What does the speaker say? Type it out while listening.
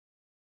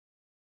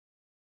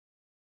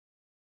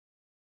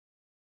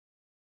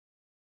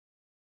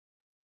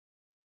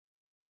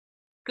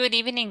Good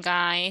evening,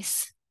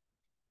 guys.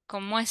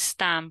 ¿Cómo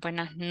están?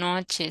 Buenas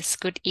noches.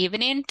 Good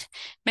evening.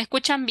 ¿Me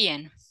escuchan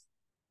bien?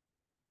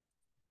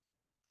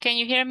 Can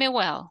you hear me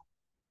well?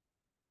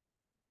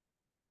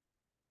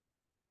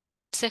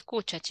 Se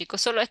escucha,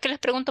 chicos. Solo es que les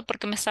pregunto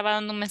porque me estaba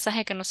dando un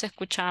mensaje que no se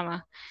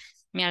escuchaba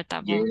mi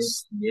altavoz.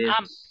 Yes, yes.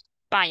 Ah,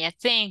 vaya.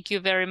 Thank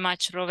you very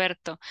much,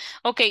 Roberto.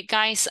 Okay,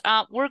 guys,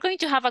 we're going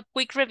to have a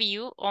quick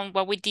review on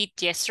what we did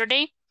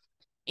yesterday.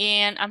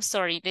 And I'm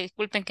sorry,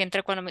 disculpen que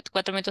entré 4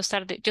 minutos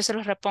tarde. Yo se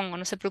los repongo,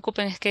 no se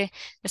preocupen, es que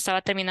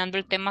estaba terminando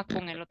el tema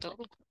con el otro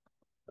grupo.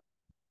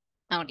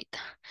 Ahorita.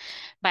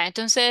 Vale,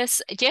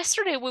 entonces,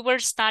 yesterday we were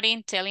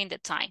studying telling the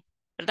time,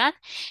 ¿verdad?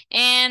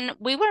 And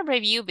we were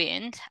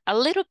reviewing a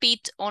little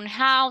bit on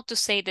how to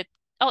say the...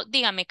 Oh,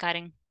 dígame,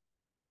 Karen.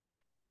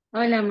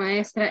 Hola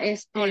maestra,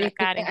 Hola, disculpe,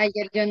 Karen.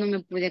 ayer yo no me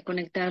pude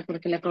conectar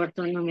porque la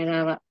cobertura no me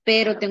daba,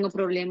 pero tengo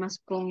problemas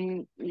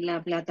con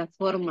la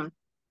plataforma.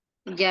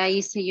 Ya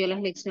hice yo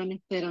las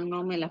lecciones, pero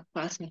no me las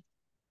pasa.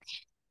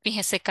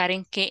 Fíjese,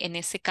 Karen, que en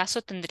ese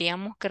caso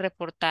tendríamos que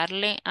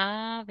reportarle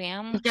a, Ya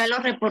veamos. lo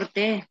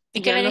reporté,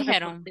 ¿Y qué ya le lo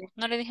dijeron? reporté.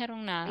 No le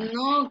dijeron nada.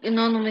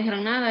 No me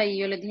dijeron nada y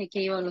yo les dije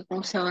que iba a las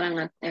 11 ahora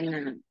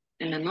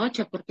en la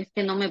noche porque es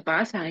que no me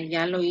pasa, y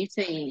ya lo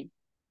hice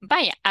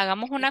Vaya,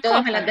 hagamos y una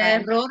todas me cosa, las da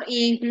Karen. error e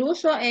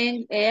incluso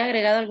he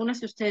agregado algunas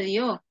que usted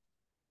dio.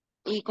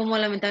 Y como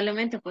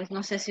lamentablemente, pues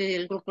no sé si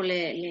el grupo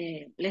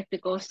le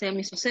explicó a usted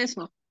mi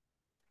suceso.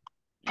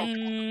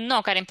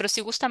 No, Karen, pero si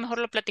gusta, mejor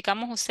lo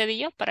platicamos usted y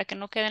yo para que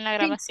no quede en la Sí,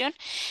 grabación.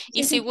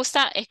 Y sí, si sí,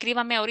 gusta,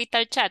 escríbame ahorita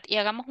al chat y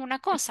hagamos una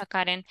cosa,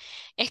 Karen.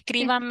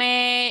 sí.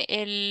 Escríbame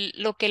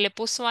lo que le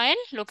puso a él,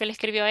 lo que le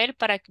escribió a él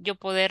para yo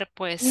poder,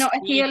 No, pues,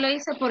 es que yo ir. lo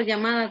hice por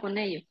llamada con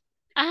ellos,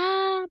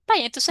 Ah,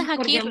 vaya, entonces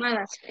por aquí,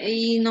 llamadas,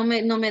 y no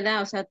me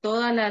da, o sea,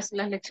 todas las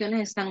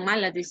lecciones están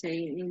malas, dice,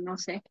 y no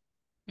sé.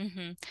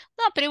 ujú.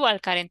 No, pero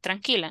igual, Karen,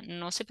 tranquila,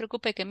 no se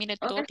preocupe que mire,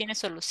 Ok, todo tiene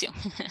solución.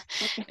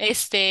 ok,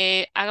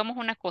 Hagamos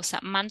una cosa,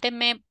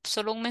 mándeme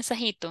solo un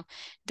mensajito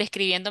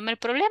describiéndome el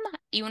problema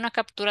y una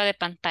captura de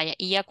pantalla.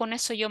 Y ya con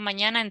eso yo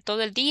mañana en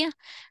todo el día,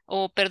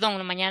 o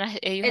perdón, mañana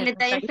ellos el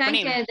detalle están está en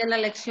disponibles. que de la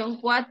lección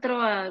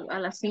 4 a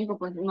las 5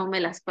 pues no me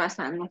las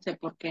pasa, no sé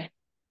por qué.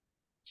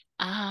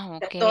 Ah, O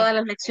sea, ok. todas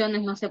las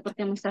lecciones, no sé por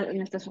qué me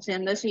está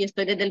sucediendo eso y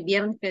estoy desde el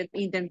viernes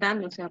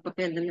intentando, o sea,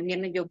 porque desde el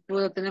viernes yo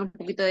puedo tener un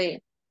poquito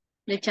de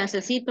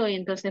chancecito y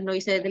entonces lo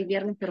hice desde el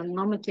viernes, pero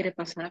no me quiere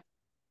pasar.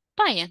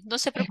 Vaya, no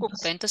se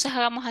preocupe. Entonces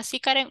hagamos así,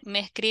 Karen, me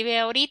escribe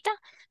ahorita,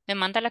 me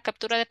manda la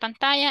captura de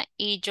pantalla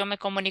y yo me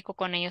comunico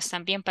con ellos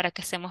también para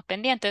que estemos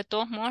pendientes. De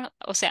todos modos,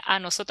 o sea, a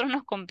nosotros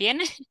nos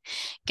conviene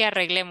que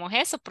arreglemos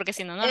eso, porque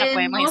si no, no la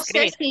podemos No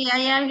sé inscribir. si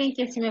hay alguien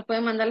que si me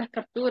puede mandar las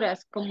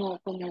capturas, como,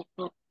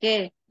 ¿por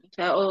qué?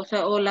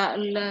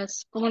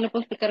 ¿Cómo le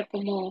puedo explicar?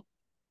 Como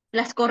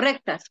las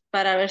correctas,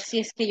 para ver si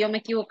es que yo me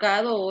he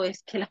equivocado o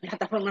es que la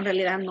plataforma en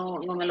realidad no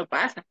me lo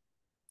pasa.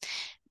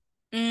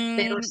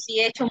 Pero Mm, sí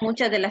he hecho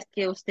muchas de las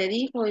que usted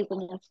dijo y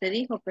como usted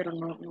dijo, pero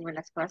no me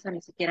las pasa,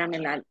 ni siquiera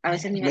a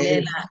veces ni me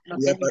lee Mail, lo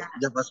que es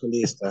ya pasó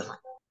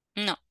lista.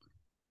 no.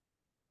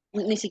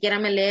 ni siquiera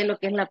me lee lo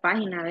que es la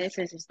página a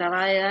veces.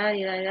 Estaba de edad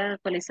y de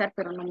actualizar,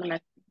 pero no me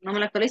la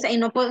actualiza. Y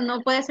no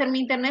puede ser mi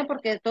internet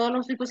porque todos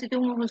los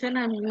dispositivos no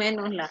funcionan,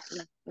 menos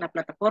la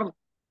plataforma.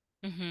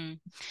 Ujú.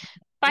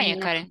 Vaya, Imagínate.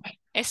 Karen,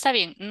 está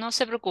bien, no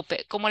se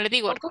preocupe. Como le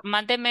digo, ¿Poco?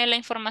 mándeme la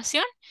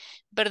información,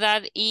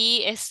 ¿verdad?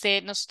 Y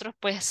nosotros,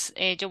 pues,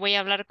 yo voy a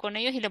hablar con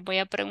ellos y les voy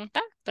a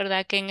preguntar,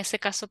 ¿verdad? Que en ese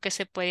caso, ¿qué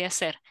se puede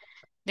hacer?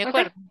 ¿De Ok,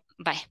 acuerdo?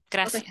 Vaya,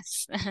 ok.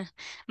 gracias.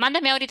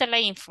 Mándame ahorita la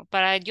info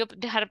para yo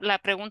dejar la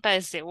pregunta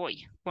desde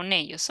hoy con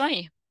ellos.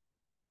 Oye,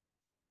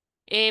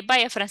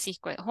 vaya,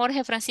 Francisco.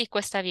 Jorge Francisco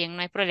está bien,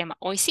 no hay problema.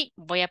 Hoy sí,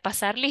 voy a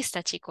pasar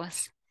lista,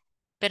 chicos.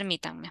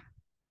 Permítanme.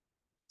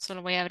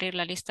 Solo voy a abrir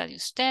la lista de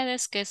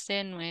ustedes, que es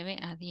de 9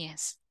 a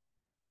 10.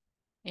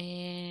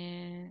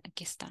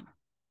 Aquí están.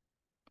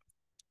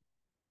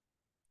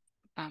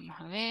 Vamos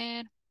a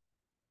ver.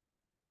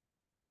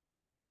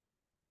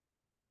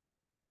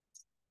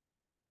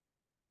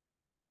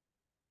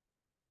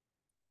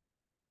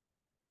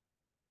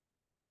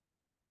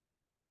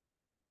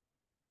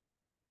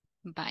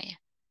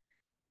 Vaya.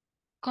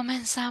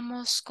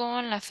 Comenzamos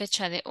con la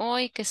fecha de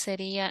hoy, que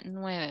sería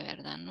 9,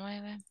 ¿verdad?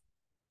 9.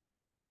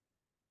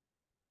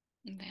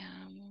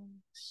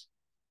 Veamos.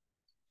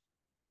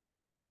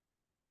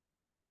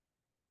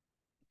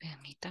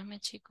 Permítame,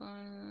 chicos.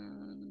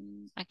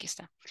 Aquí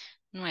está.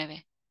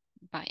 9.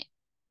 Vaya.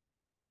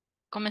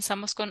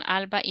 Comenzamos con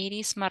Alba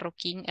Iris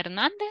Marroquín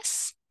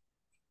Hernández.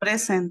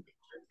 Present.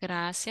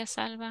 Gracias,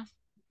 Alba.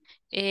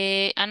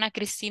 Ana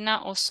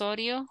Cristina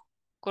Osorio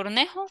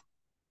Cornejo.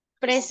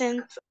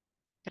 Present.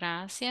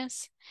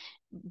 Gracias.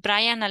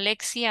 Brian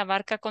Alexia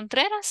Abarca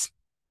Contreras.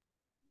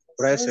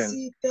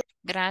 Present.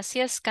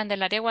 Gracias.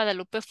 Candelaria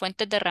Guadalupe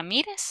Fuentes de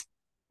Ramírez.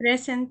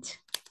 Present.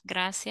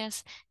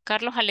 Gracias.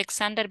 Carlos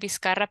Alexander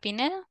Vizcarra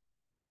Pineda.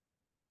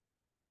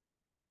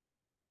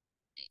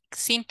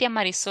 Cintia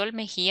Marisol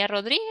Mejía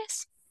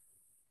Rodríguez.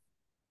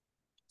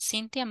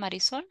 Cintia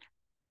Marisol.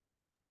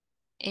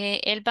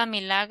 Elba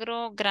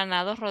Milagro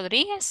Granados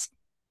Rodríguez.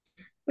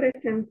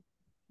 Present.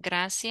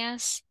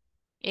 Gracias.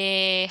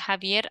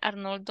 Javier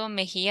Arnoldo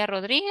Mejía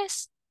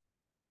Rodríguez.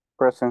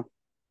 Present.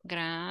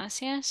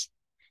 Gracias.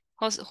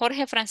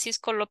 Jorge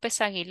Francisco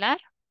López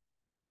Aguilar.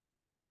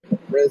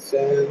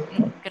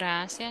 Present.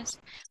 Gracias.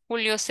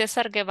 Julio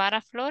César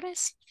Guevara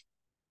Flores.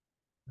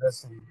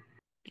 Present.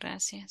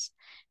 Gracias.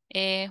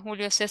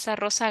 Julio César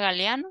Rosa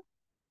Galeano.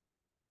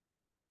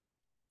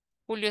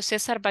 Julio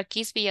César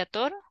Baquís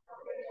Villatoro.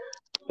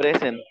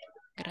 Present.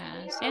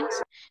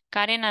 Gracias.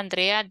 Karen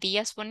Andrea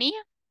Díaz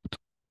Bonilla.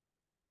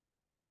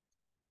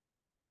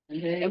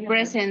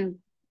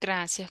 Present.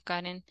 Gracias,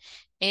 Karen.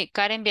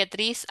 Karen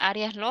Beatriz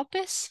Arias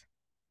López.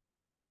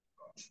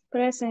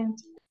 Present.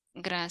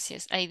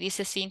 Gracias. Ahí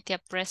dice Cintia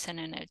present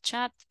en el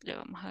chat. Le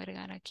vamos a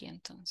agregar aquí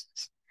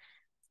entonces.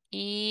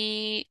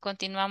 Y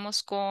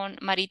continuamos con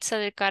Maritza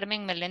del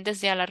Carmen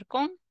Meléndez de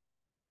Alarcón.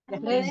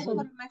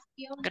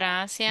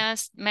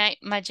 Gracias.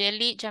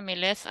 Mayeli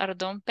Yamilez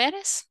Ardón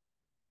Pérez.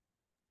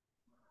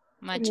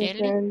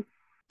 Mayeli.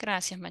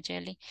 Gracias,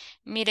 Mayeli.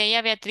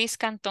 Mireya Beatriz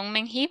Cantón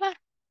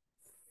Mengíbar.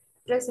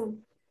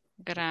 Present.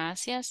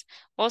 Gracias.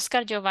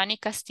 Oscar Giovanni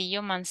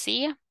Castillo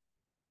Mancilla.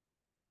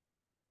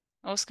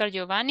 Oscar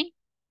Giovanni.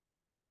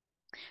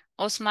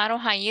 Osmaro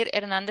Jair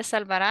Hernández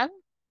Alvarado.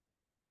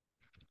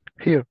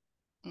 Here.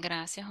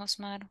 Gracias,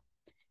 Osmaro.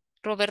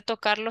 Roberto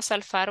Carlos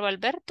Alfaro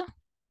Alberto.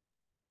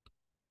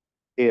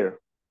 Here.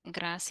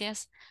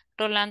 Gracias.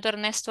 Rolando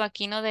Ernesto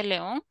Aquino de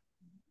León.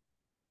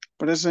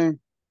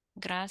 Present.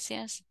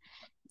 Gracias.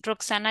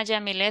 Roxana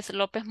Yamilet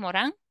López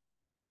Morán.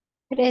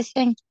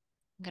 Present.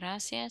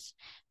 Gracias.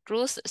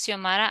 Ruth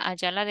Xiomara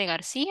Ayala de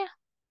García.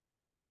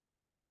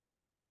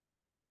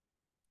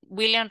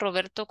 William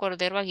Roberto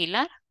Cordero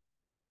Aguilar.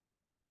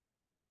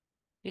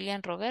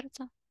 William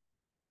Roberto.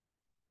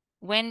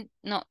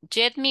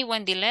 Jedmi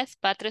Wendilez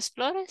Patres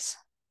Flores.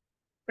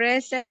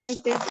 Present.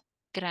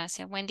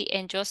 Gracias, Wendy.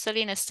 And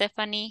Jocelyn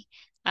Stephanie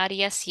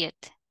Arias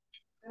 7.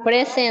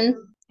 Present.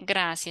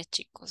 Gracias,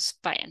 chicos.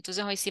 Vaya,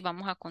 entonces hoy sí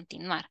vamos a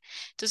continuar.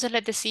 Entonces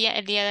les decía,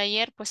 el día de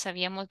ayer pues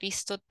habíamos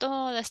visto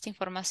toda esta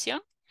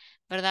información,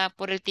 ¿verdad?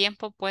 Por el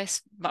tiempo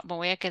pues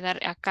voy a quedar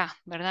acá,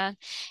 ¿verdad?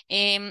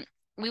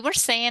 We were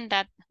saying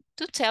that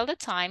to tell the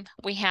time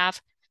we have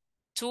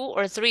 2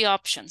 or 3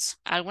 options.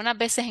 Algunas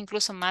veces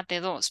incluso más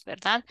de 2,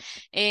 ¿verdad?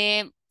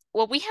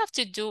 What we have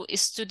to do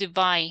is to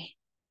divide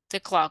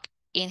the clock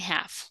in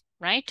half,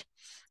 right?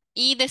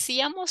 Y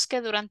decíamos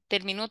que durante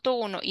el minuto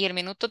 1 y el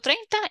minuto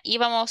 30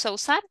 íbamos a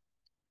usar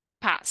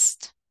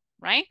past,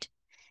 right?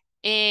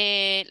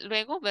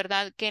 Luego,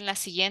 ¿verdad? Que en la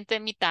siguiente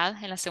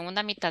mitad, en la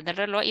segunda mitad del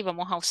reloj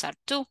íbamos a usar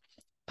to.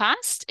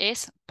 Past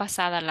es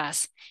pasada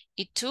las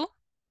y to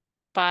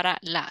para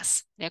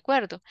las, ¿de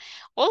acuerdo?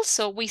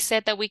 Also, we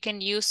said that we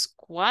can use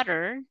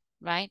quarter,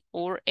 right?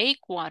 Or a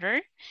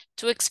quarter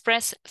to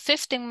express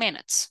 15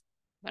 minutes,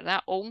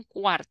 ¿verdad? O un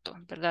cuarto,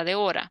 ¿verdad? De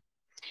hora.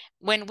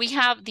 When we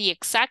have the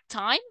exact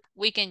time,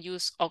 we can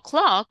use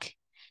o'clock.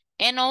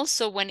 And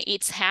also when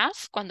it's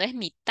half, cuando es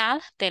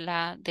mitad de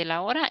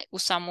la hora,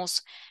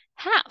 usamos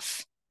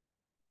half.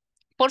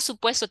 Por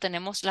supuesto,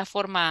 tenemos la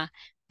forma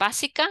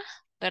básica,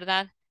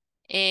 ¿verdad?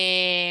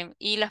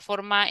 Y la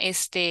forma,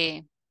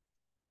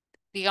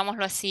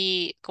 digámoslo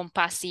así, con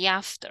past y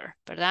after,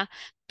 ¿verdad?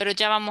 Pero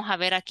ya vamos a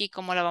ver aquí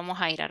cómo la vamos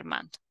a ir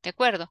armando, ¿de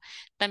acuerdo?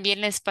 También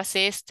les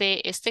pasé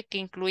este que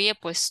incluye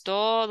pues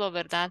todo,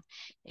 ¿verdad?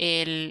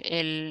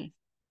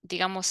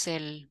 Digamos,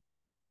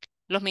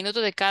 los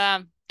minutos de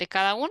cada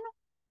uno.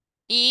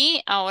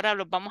 Y ahora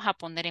los vamos a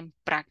poner en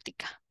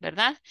práctica,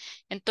 ¿verdad?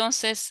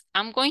 Entonces,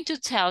 I'm going to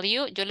tell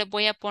you, yo les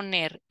voy a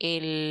poner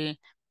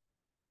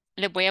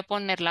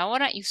la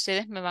hora y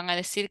ustedes me van a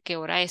decir qué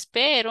hora es,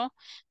 pero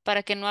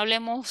para que no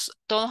hablemos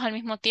todos al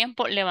mismo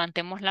tiempo,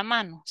 levantemos la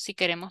mano si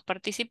queremos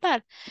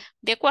participar.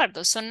 ¿De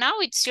acuerdo? So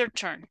now it's your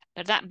turn,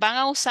 ¿verdad? Van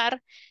a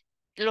usar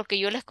lo que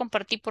yo les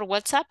compartí por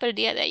WhatsApp el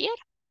día de ayer,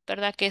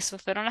 ¿verdad? Que eso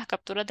fueron las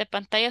capturas de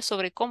pantalla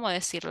sobre cómo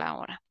decir la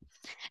hora.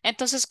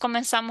 Entonces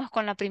comenzamos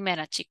con la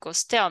primera,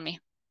 chicos. Tell me,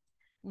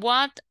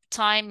 what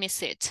time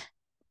is it?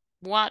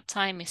 What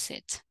time is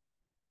it?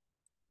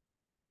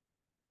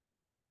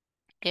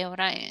 ¿Qué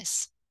hora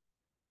es?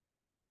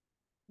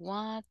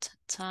 What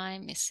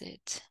time is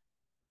it?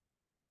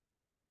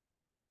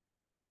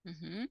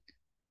 Ujú.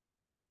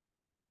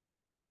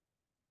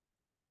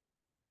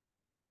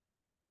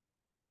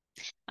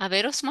 A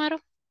ver,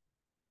 Osmaro.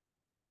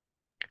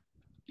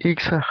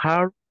 It's a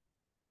half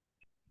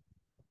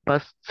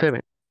past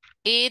 7.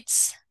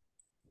 It's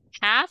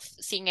half,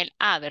 sin el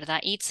A,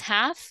 ¿verdad? It's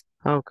half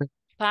Okay.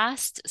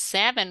 past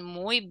 7.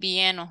 Muy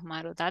bien,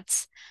 Osmaro.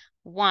 That's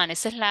one.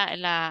 Esa es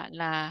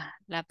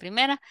la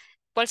primera.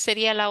 ¿Cuál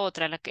sería la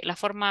otra? La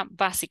forma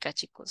básica,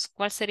 chicos.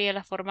 ¿Cuál sería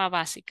la forma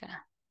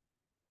básica?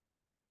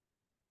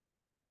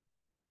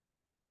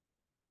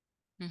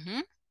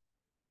 Ujú.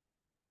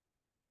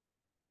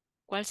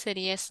 ¿Cuál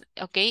sería?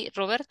 Ok,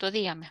 Roberto,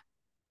 dígame.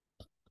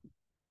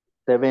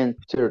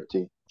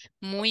 7:30.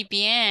 Muy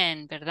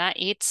bien, ¿verdad?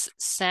 It's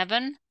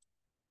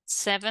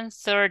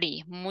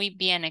 7:30. Muy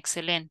bien,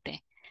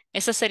 excelente.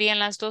 Esas serían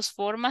las dos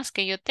formas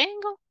que yo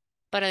tengo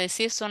para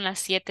decir son las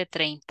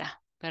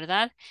 7:30.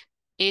 ¿verdad?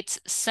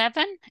 It's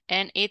 7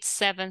 and it's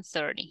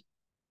 7:30.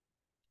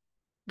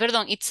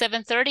 Perdón, it's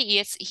 7:30 y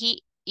it's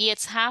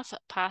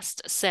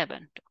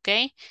 7:30,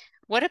 okay?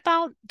 What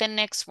about the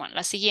next one?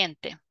 La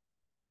siguiente.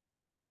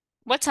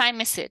 What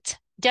time is it?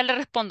 Ya le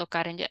respondo,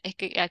 Karen. Es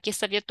que aquí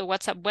está abierto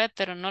WhatsApp web,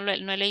 pero no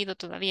he leído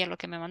todavía lo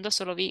que me mandó.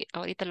 Solo vi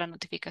ahorita la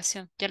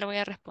notificación. Ya le voy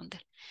a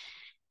responder.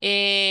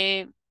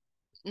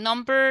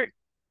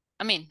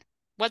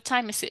 What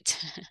time is it?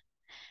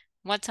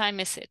 What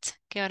time is it?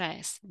 ¿Qué hora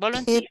es?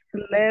 Volunteer. It's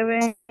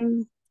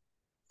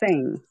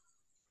 11:10.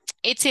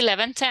 It's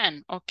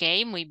 11:10. Ok,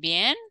 muy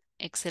bien.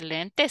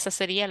 Excelente. Esa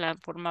sería la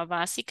forma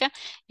básica.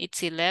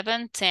 It's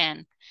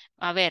 11:10.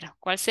 A ver,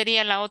 ¿cuál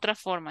sería la otra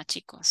forma,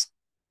 chicos?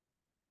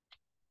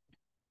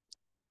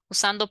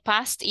 Usando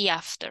past y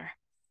after.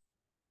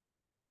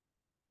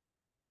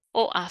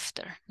 O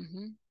after.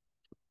 Ujú.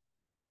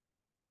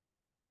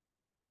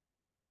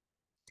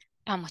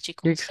 Vamos,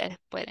 chicos, It's ustedes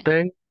pueden.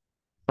 10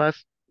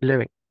 past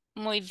 11.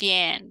 Muy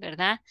bien,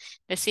 ¿verdad?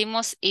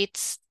 Decimos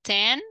it's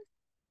 10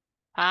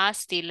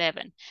 past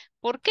 11.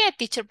 ¿Por qué,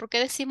 teacher? ¿Por qué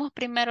decimos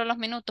primero los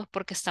minutos?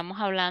 Porque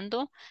estamos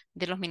hablando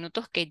de los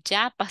minutos que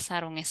ya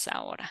pasaron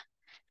esa hora.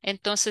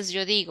 Entonces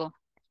yo digo,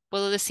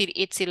 puedo decir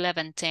it's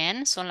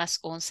 11:10, son las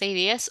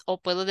 11:10,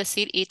 o puedo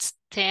decir it's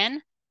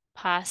 10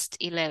 past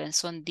 11,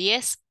 son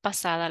 10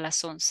 pasadas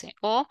las 11,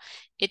 o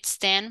it's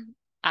 10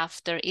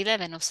 after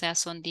 11, o sea,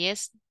 son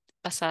 10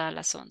 pasadas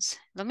las 11.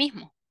 Lo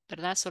mismo,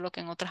 ¿verdad? Solo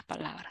que en otras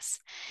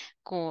palabras.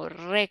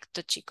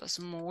 Correcto, chicos,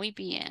 muy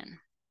bien.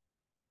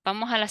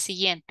 Vamos a la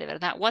siguiente,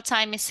 ¿verdad? What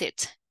time is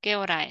it? ¿Qué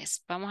hora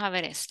es? Vamos a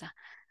ver esta.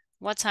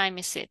 What time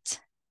is it?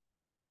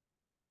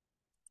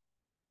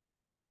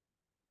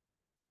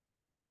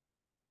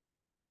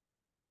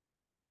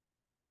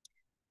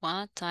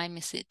 What time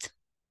is it?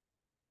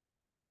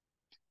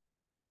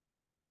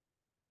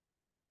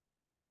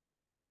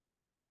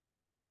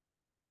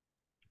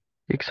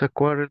 It's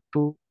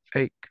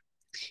 7:45.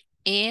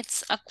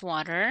 It's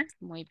 7:15.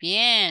 Muy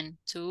bien.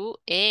 To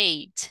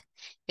 8.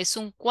 Es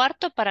un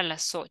cuarto para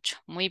las 8.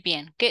 Muy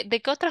bien.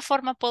 ¿De qué otra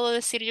forma puedo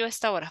decir yo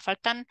esta hora?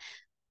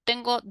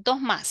 Tengo dos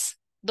más.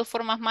 Dos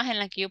formas más en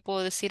las que yo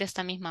puedo decir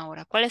esta misma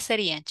hora. ¿Cuáles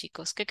serían,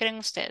 chicos? ¿Qué creen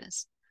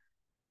ustedes?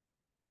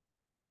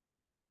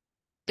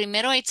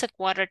 Primero, it's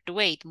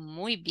 7:45.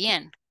 Muy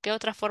bien. ¿Qué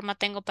otra forma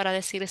tengo para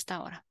decir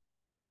esta hora?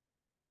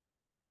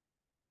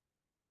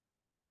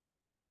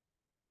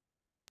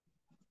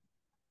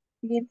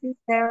 It's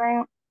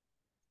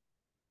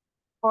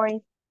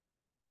 7:40.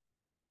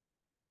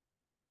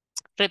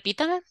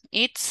 Repítame.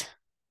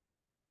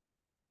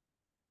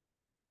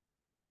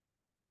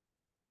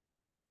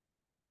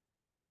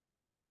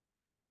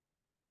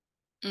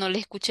 No le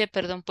escuché,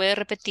 perdón. ¿Puede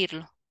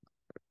repetirlo?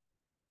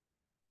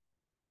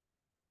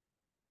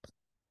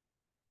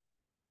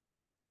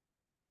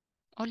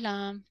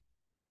 Hola.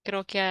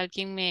 Creo que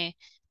alguien me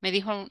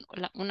dijo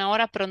una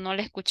hora, pero no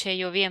le escuché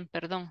yo bien,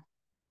 perdón.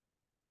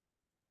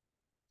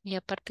 Y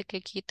aparte que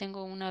aquí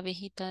tengo una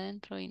abejita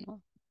dentro y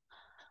no,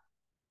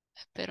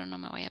 espero no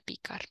me vaya a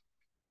picar.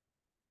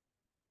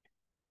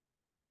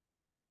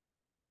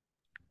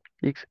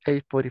 It's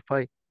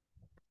 8:45.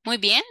 Muy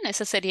bien,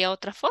 esa sería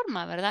otra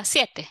forma, ¿verdad?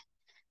 7,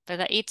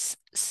 ¿verdad? It's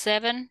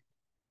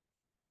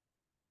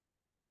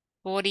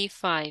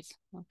 7:45,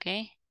 ¿ok?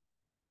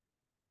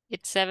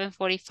 It's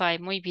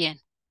 7:45, muy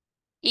bien.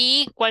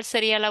 ¿Y cuál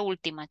sería la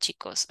última,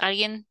 chicos?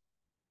 ¿Alguien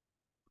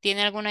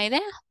tiene alguna idea?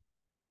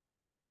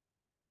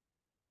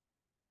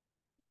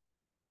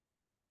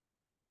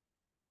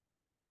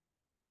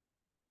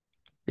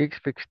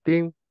 It's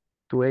 15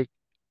 to 8.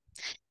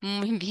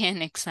 Muy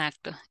bien,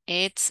 exacto.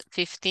 It's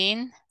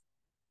 15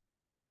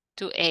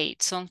 to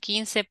 8. Son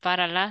 15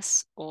 para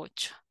las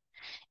 8.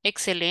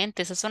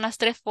 Excelente, esas son las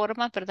tres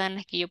formas, ¿verdad? En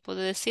las que yo puedo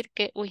decir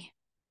que, uy,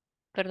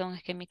 perdón,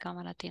 es que mi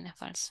cámara tiene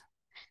falso.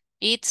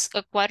 It's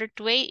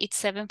 7:15,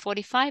 it's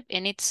 7:45,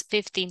 and it's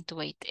 15 to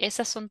 8.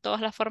 Esas son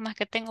todas las formas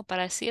que tengo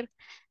para decir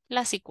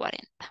las y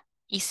 40.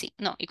 Y sí,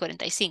 no, y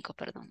 45,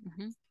 perdón.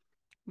 Ujú.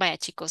 Vaya,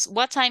 chicos,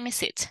 what time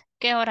is it?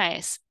 ¿Qué hora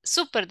es?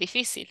 Súper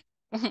difícil.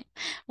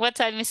 What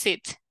time is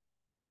it?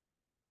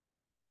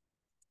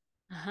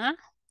 Ajá.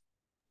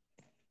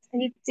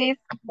 It's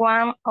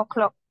 1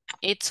 o'clock.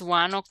 It's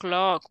 1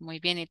 o'clock. Muy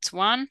bien, it's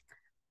 1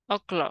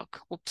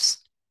 o'clock.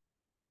 Ups.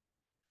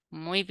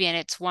 Muy bien,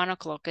 it's 1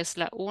 o'clock. Es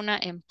la 1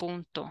 en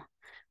punto.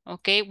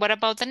 Okay, what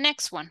about the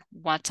next one?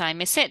 What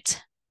time is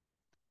it?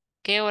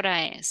 ¿Qué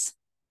hora es?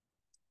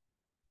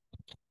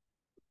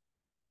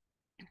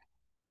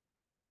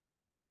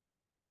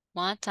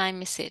 What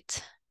time is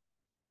it?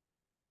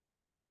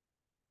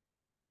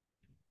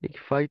 It's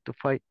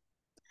 5:05.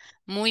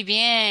 Muy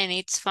bien,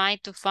 it's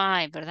 5 to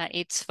 5, ¿verdad?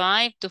 It's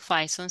 5 to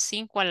 5, son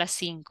 5 a las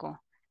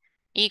 5.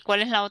 ¿Y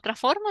cuál es la otra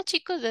forma,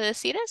 chicos, de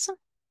decir eso?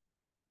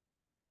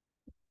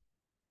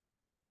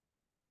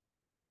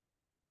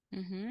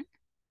 Ujú.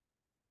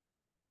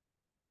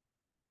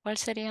 ¿Cuál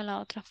sería la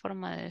otra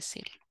forma de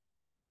decirlo?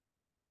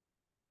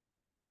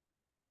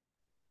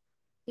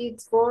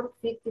 It's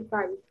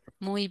 4:55.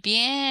 Muy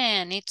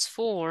bien, it's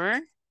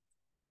 4.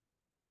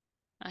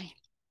 Ay,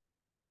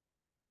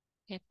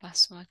 ¿Qué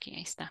pasó aquí?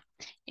 Ahí está.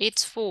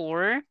 It's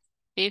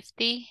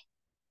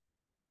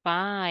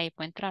 4:55.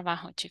 Buen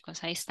trabajo,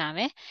 chicos. Ahí está,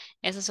 ¿ve?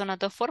 Esas son las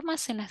dos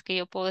formas en las que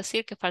yo puedo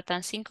decir que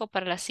faltan 5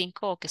 para las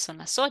 5 o que son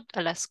a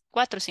las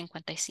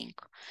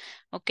 4:55.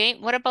 Ok,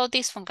 what about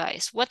this one,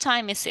 guys? What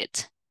time is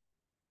it?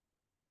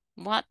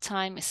 What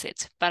time is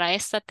it? Para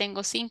esta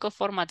tengo 5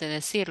 formas de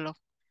decirlo.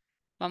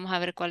 Vamos a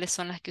ver cuáles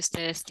son las que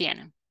ustedes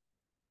tienen.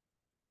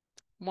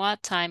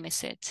 What time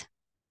is it?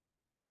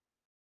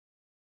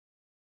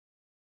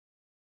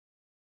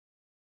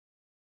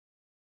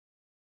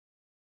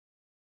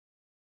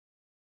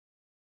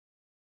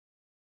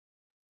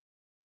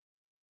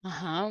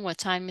 Ajá, what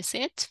time is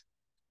it?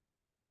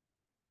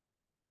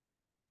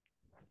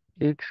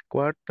 It's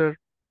 5:15.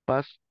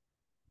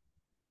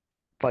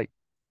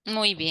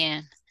 Muy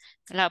bien.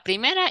 La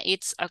primera,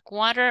 it's a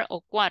quarter o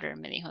quarter,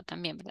 me dijo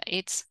también, ¿verdad?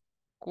 It's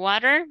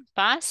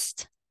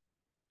 5:15.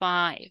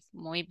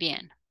 Muy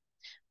bien.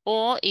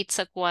 O it's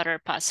a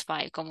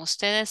 5:15, como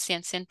ustedes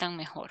se sientan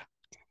mejor.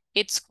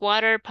 It's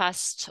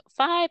 5:15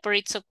 or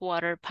it's a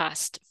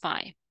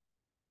 5:15.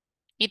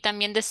 Y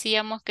también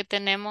decíamos que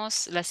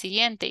tenemos la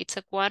siguiente, it's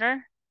a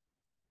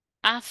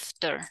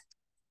 5:15.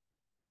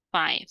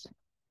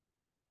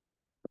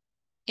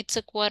 It's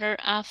a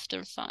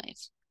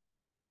 5:15.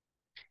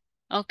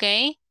 Ok,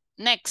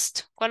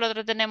 next. ¿Cuál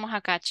otro tenemos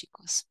acá,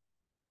 chicos?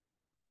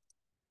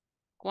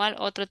 ¿Cuál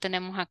otro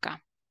tenemos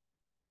acá?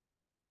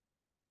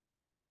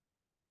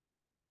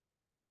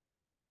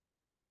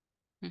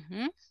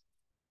 Ujú.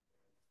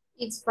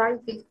 It's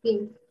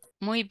 5:15.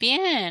 Muy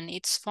bien,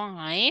 it's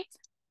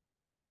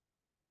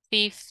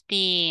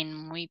 5:15.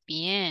 Muy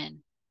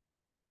bien.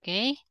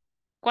 Ok.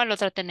 ¿Cuál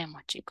otra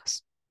tenemos,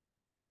 chicos?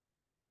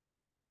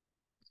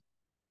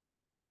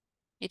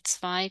 It's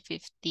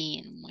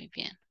 5:15. Muy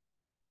bien.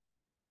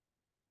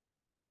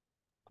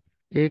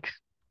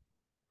 It's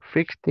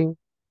 15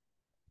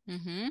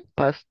 Ujú.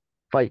 past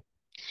 5.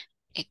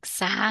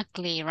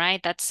 Exactly,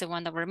 right? That's the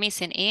one that we're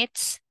missing.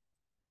 It's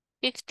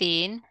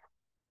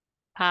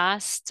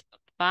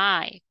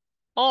 15:05.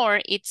 Or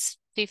it's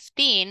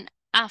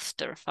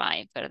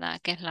 15:05,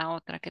 ¿verdad? Que es la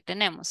otra que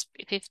tenemos.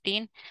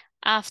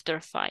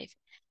 15:05.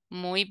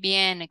 Muy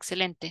bien,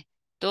 excelente.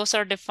 Those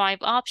are the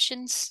 5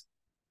 options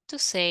to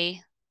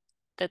say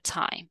the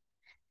time.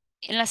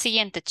 En la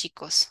siguiente,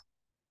 chicos.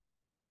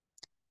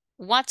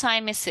 What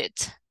time is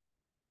it?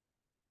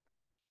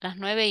 Las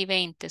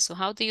 9:20. So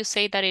how do you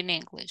say that in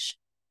English?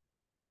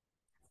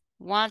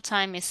 What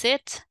time is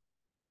it?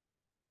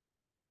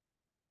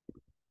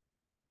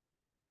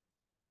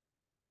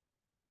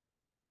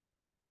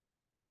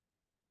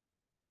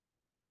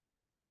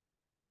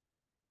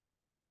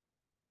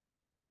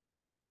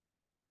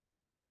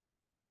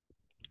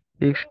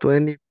 It's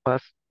 20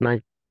 past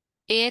 9.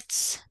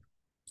 It's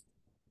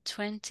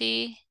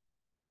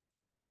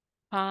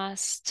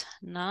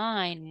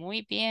 20:09.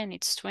 Muy bien,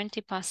 it's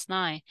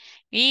 20:09.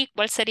 ¿Y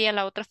cuál sería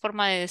la otra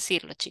forma de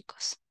decirlo,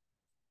 chicos?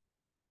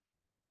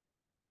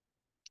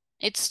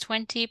 It's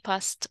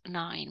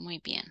 20:09. Muy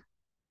bien.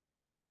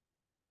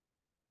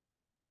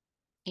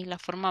 ¿Y la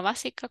forma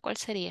básica cuál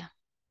sería?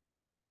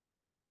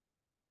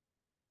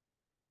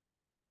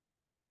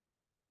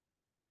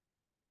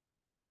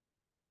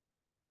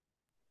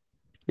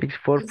 It's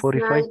It's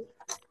 4:45.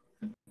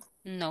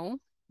 9.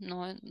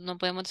 No, no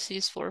podemos decir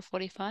it's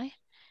 4:45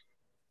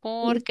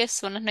 porque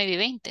son las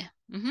 9:20.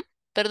 Ujú.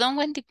 Perdón,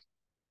 Wendy,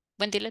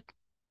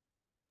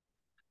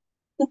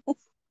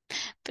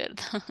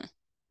 perdón.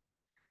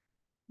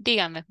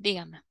 Dígame.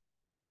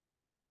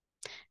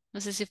 No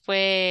sé si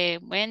fue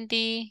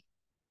Wendy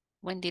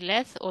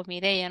Leth o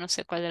Mireia, no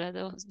sé cuál de las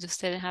dos de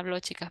ustedes habló,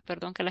 chicas.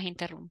 Perdón que las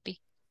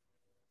interrumpí.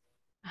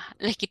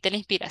 Les quité la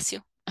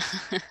inspiración.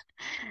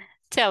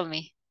 Tell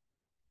me,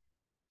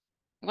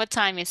 what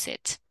time is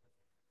it?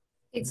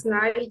 It's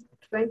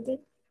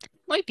 9:20.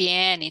 Muy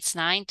bien, it's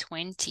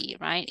 9:20,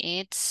 right?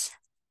 It's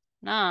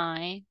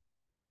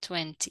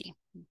 9:20.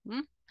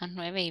 Las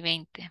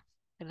 9:20,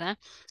 ¿verdad?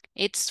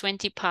 It's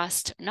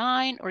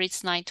 20:09 or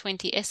it's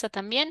 9:20. Esta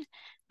también,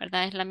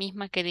 ¿verdad? Es la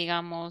misma que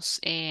digamos,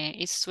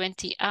 it's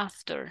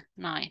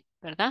 20:09,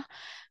 ¿verdad?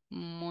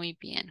 Muy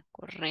bien,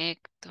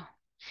 correcto.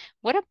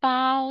 What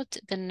about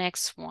the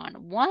next one?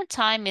 What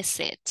time is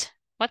it?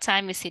 What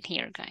time is it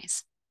here,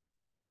 guys?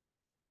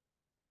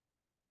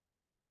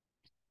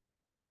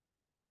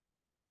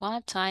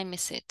 What time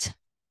is it?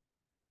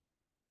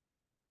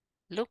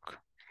 Look,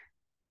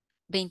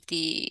 no,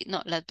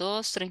 las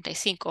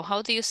 2:35.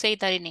 How do you say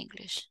that in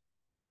English?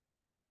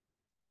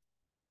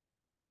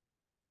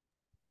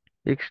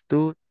 It's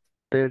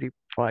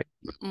 2:35.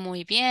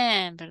 Muy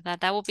bien, ¿verdad?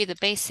 That would be the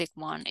basic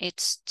one.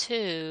 It's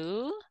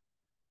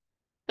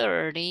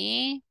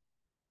 2:35.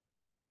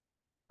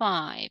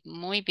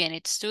 Muy bien,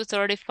 it's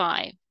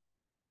 2:35.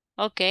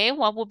 Okay,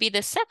 what would be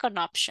the second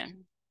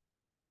option?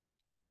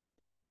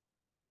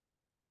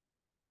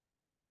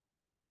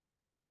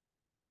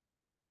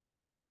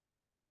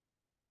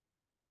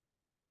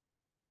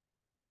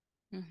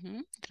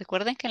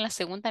 Recuerden que en la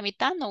segunda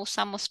mitad no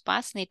usamos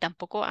past ni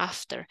tampoco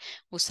after.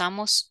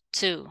 Usamos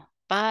to,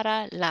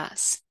 para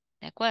las.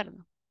 ¿De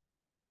acuerdo?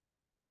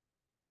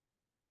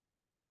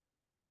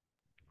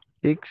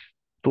 It's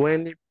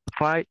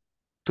 25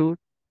 to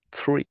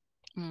 3.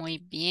 Muy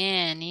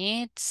bien.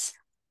 It's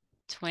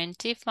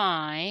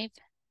 25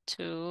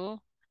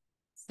 to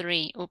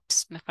 3.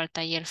 Oops, me falta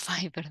ahí el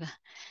 5, ¿verdad?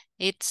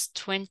 It's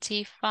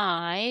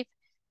 25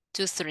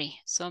 to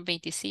 3. Son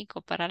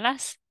 25 para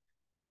las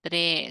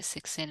 3.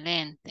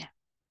 Excelente.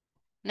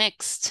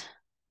 Next.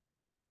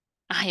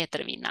 Ya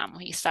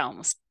terminamos y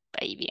estábamos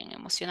ahí bien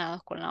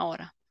emocionados con la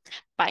hora.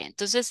 Vaya,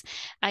 entonces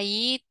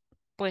ahí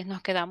pues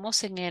nos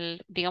quedamos en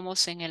el,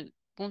 digamos, en el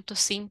punto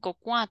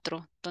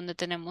 5.4, donde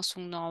tenemos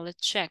un knowledge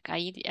check.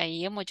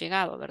 Ahí hemos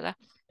llegado, ¿verdad?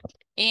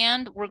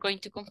 And we're going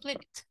to complete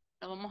it.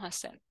 Lo vamos a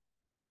hacer.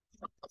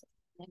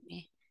 Let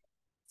me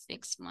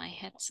fix my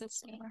headset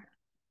here.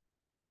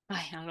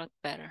 A lot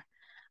better.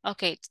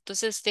 Okay,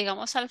 entonces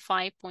llegamos al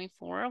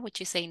 5.4,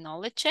 which is a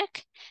knowledge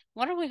check.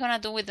 What are we going to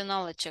do with the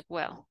knowledge check?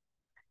 Well,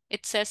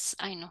 it says,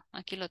 no,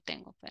 aquí lo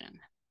tengo,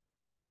 espérenme.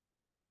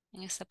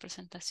 En esta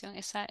presentación,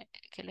 esa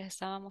que les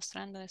estaba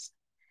mostrando es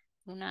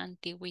una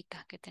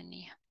antigüita que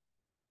tenía.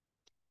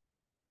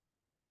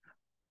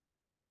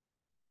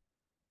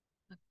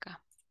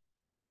 Acá.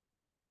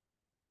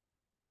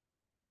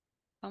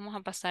 Vamos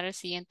a pasar al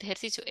siguiente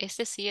ejercicio.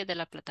 Este sí es de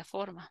la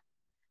plataforma.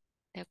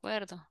 ¿De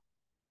acuerdo?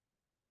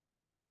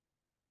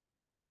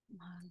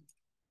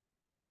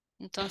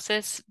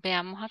 Entonces,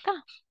 veamos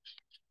acá.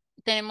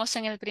 Tenemos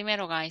en el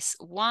primero, guys,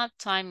 what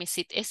time is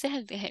it? Ese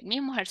es el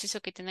mismo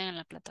ejercicio que tienen en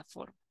la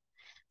plataforma.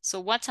 So,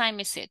 what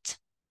time is it?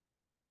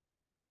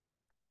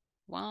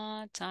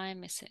 What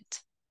time is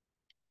it?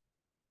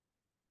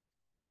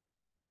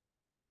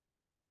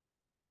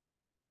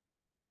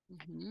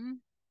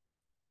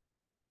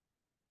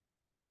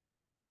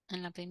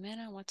 En la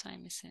primera, what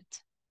time is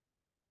it?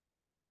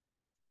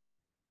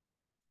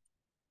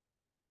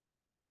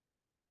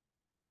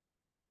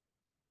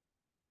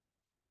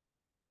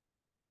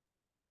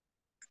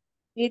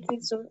 It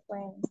is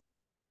 2:20.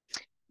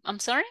 I'm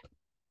sorry?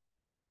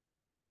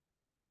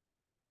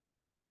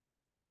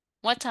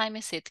 What time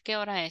is it? ¿Qué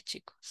hora es,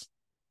 chicos?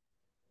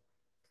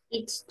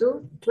 It's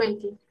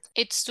 2:20.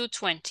 It's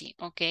 2:20.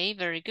 Okay,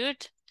 very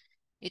good.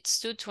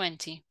 It's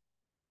 2:20.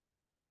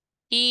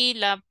 Y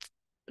la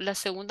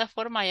segunda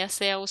forma, ya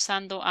sea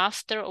usando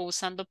after o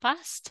usando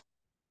past.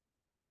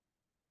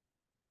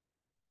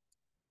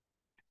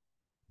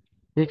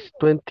 It's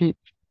 20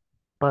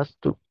 past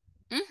 2.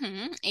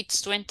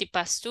 It's 20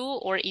 past 2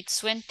 or it's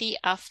 20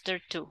 after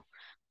 2.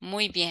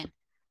 Muy bien.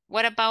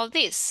 What about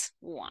this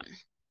one?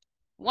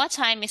 What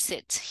time is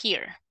it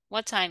here?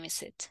 What time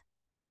is it?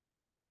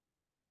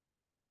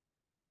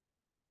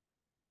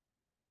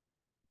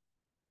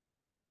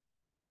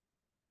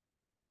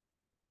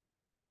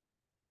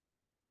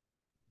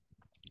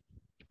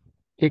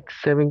 It's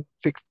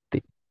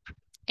 7:50.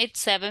 It's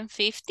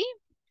 7:50.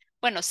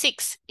 Bueno,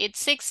 6. It's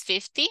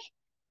 6:50.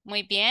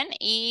 Muy bien.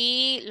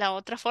 Y la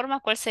otra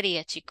forma, ¿cuál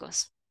sería,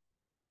 chicos?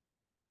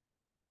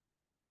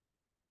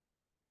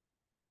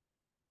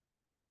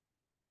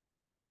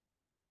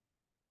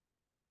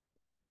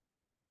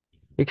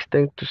 It's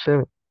 10 to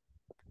 7.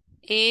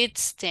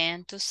 It's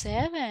 10 to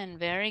 7.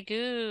 Very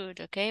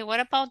good. Okay, what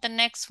about the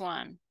next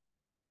one?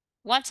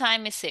 What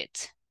time is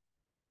it?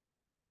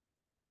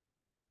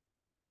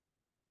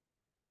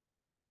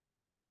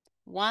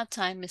 What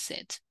time is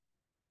it?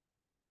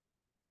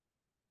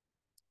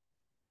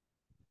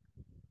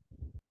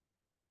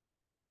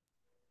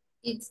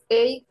 It's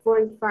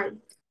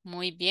 8:45.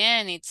 Muy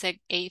bien, it's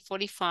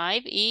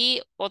 8:45.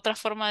 ¿Y otra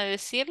forma de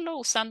decirlo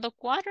usando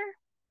quarter?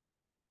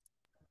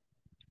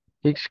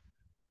 It's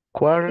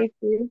quarter It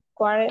is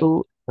quarter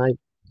to 9.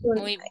 to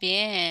Muy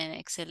bien,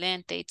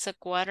 excelente. It's a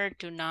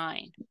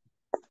 8:45.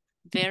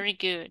 Very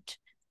good.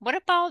 What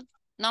about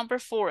number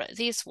 4?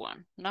 This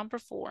one, number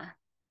 4.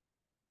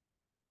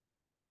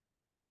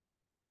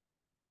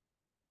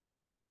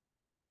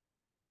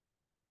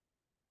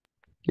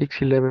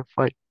 It's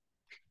 11:05.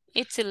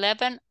 It's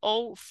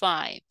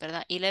 11:05,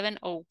 ¿verdad?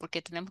 11:05,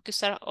 porque tenemos que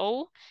usar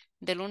O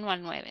del 1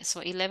 al 9.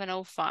 So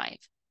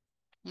 11:05.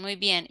 Muy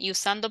bien. ¿Y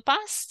usando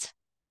past?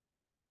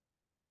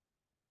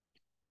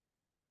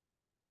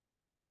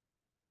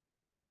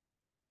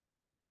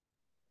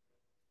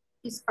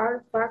 It's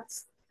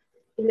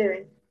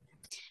 11:05.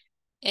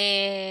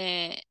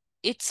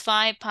 It's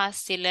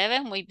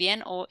 11:05. Muy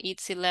bien. O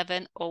it's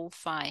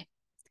 11:05.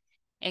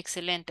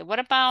 Excelente. What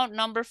about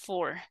number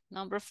 4?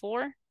 Number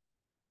 4?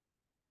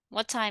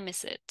 What time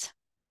is it?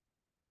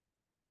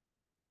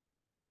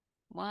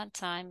 What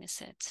time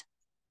is it?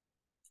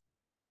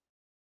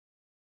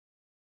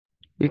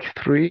 It's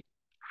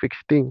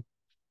 3:15.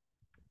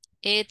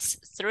 It's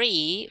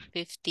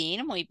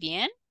 3:15. Muy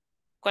bien.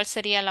 ¿Cuál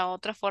sería la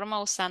otra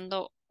forma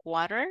usando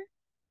quarter?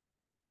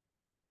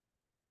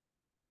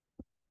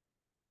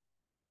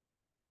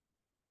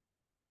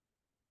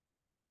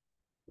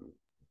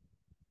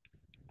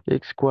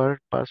 It's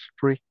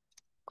 3:15.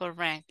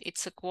 Correct.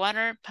 It's a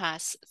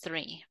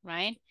 3:15,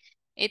 right?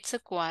 It's a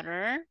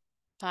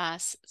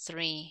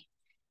 3:15.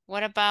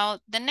 What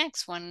about the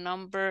next one,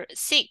 number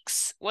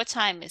 6? What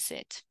time is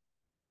it?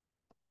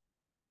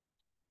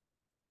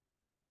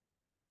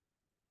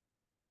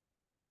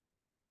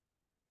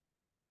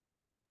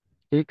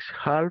 It's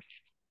half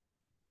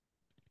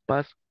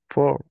past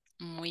 4.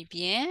 Muy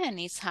bien,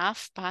 it's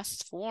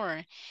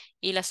 4:30.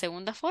 ¿Y la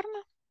segunda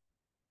forma?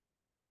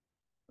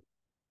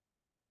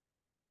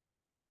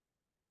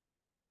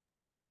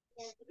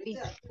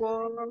 It's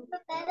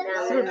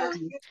 4:30.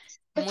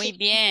 Muy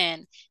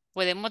bien.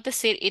 Podemos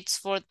decir it's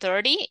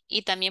 4:30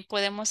 y también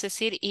podemos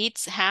decir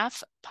it's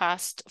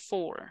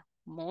 4:30.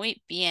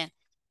 Muy bien.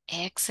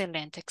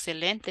 Excelente,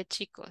 excelente,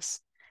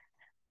 chicos.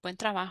 Buen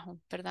trabajo,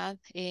 ¿verdad?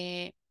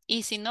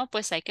 Y si no,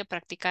 pues hay que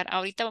practicar.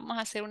 Ahorita vamos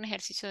a hacer un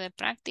ejercicio de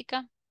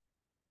práctica.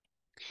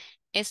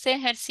 Este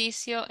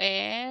ejercicio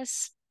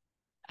es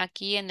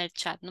aquí en el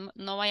chat. No,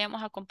 no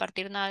vayamos a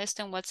compartir nada de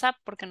esto en WhatsApp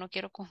porque no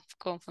quiero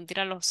confundir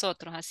a los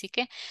otros. Así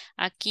que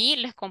aquí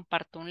les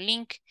comparto un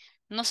link.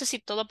 No sé si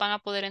todos van a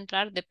poder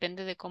entrar,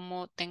 depende de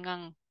cómo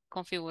tengan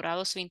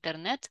configurado su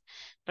internet,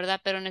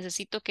 ¿verdad? Pero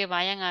necesito que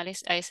vayan a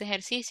ese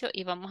ejercicio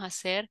y vamos a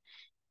hacer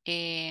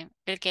el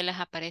que les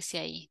aparece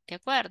ahí, ¿de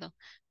acuerdo?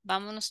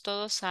 Vámonos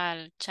todos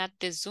al chat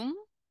de Zoom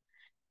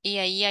y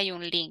ahí hay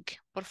un link.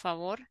 Por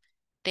favor,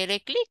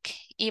 dele clic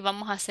y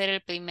vamos a hacer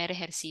el primer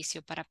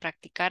ejercicio para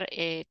practicar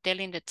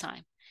telling the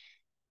time.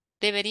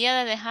 Debería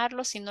de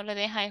dejarlo, si no le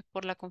deja es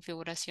por la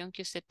configuración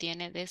que usted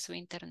tiene de su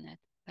internet,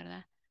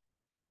 ¿verdad?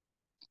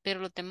 Pero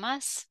los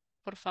demás,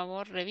 por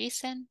favor,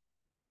 revisen,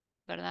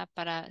 ¿verdad?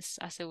 Para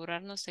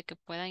asegurarnos de que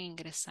puedan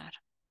ingresar.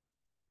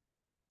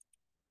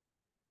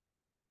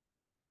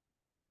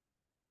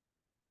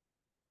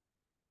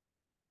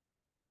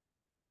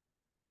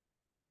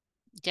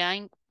 ¿Ya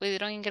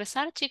pudieron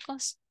ingresar,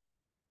 chicos?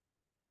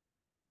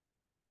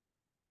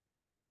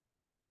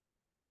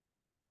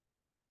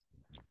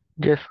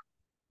 Yes.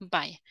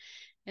 Vaya.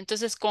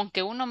 Entonces, con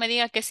que uno me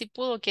diga que sí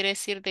pudo, quiere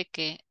decir de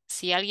que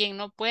si alguien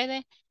no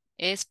puede,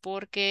 es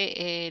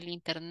porque el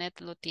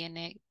internet lo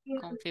tiene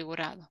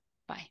configurado.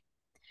 Bye.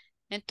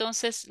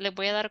 Entonces, les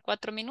voy a dar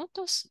 4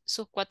 minutos.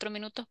 Sus 4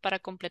 minutos para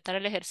completar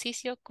el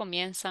ejercicio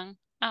comienzan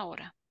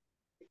ahora.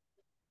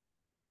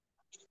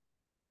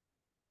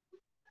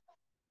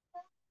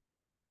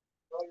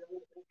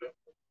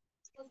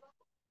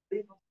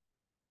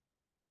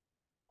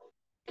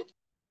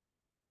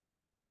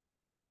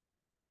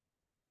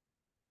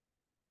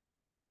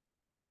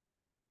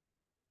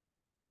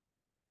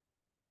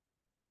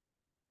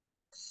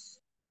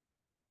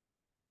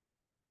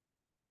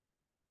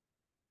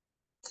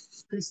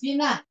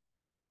 Cristina.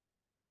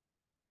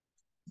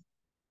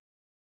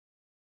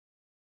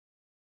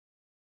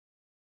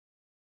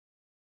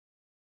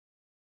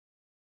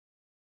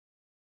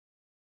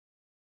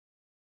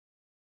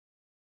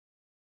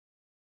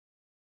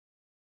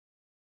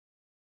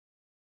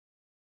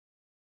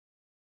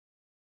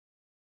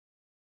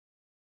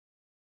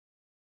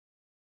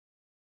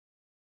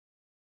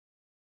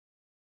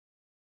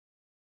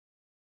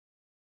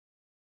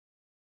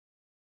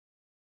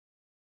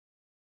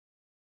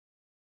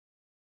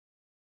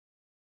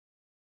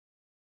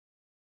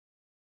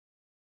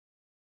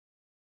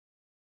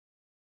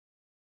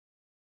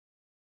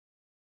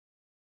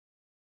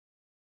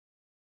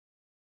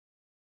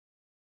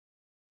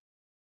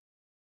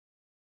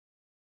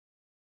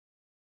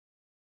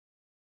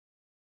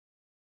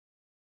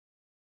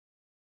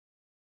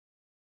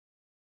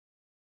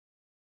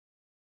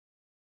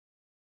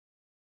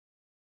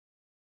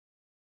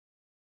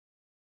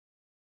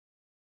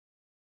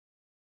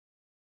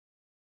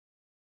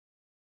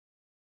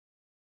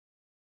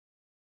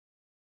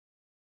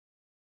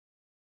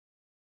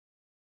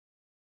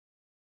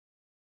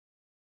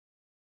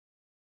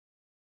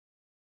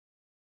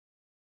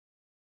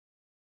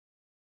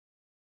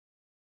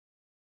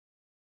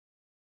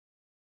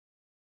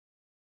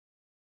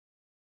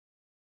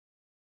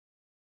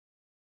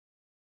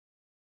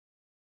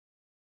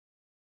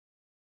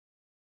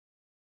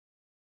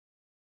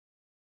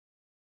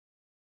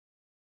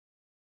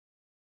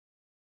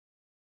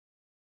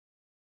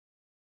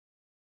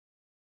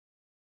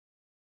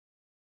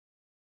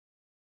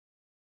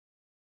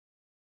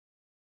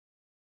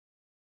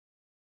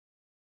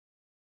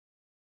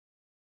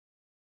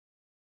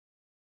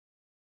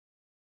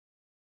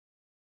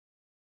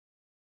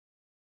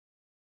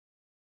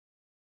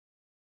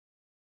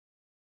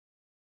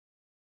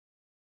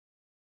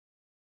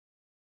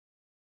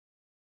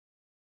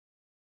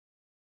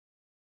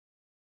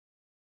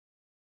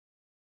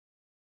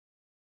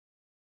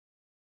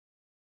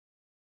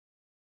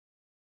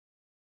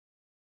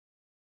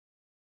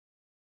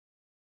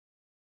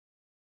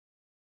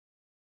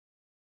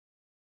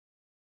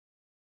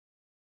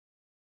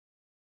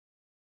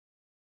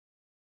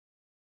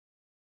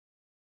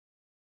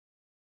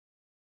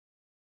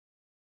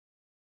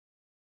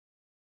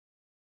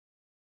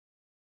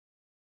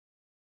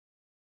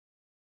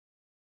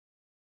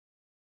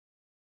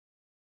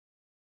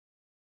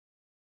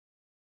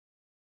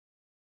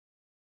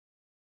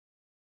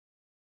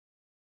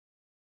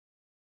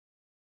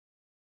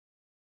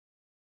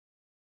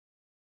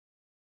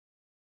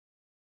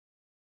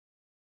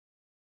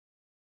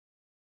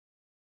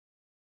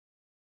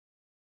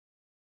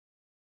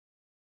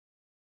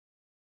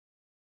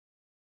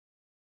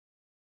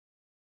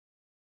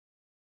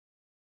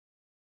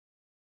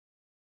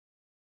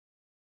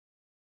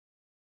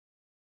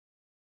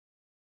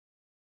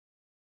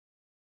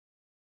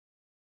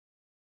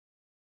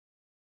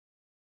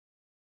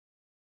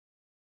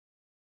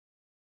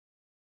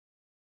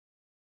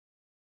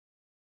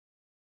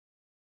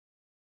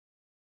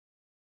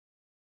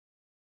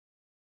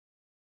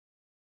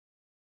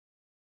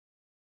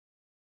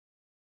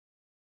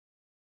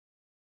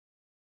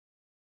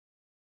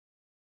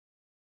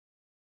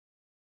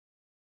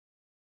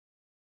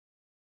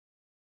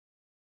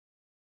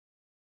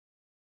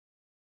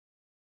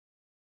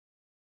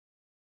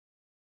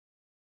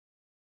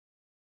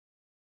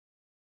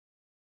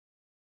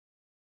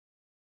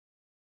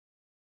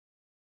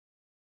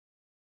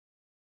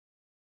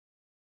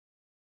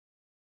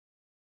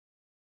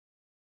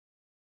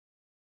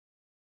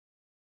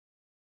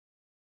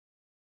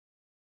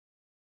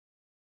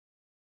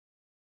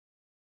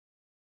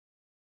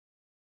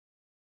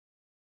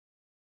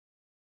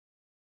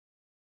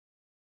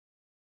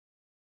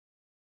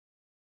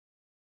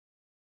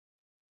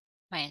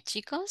 Vaya,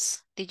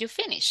 chicos, did you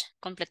finish?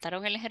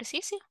 ¿Completaron el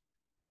ejercicio?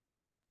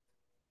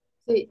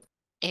 Sí.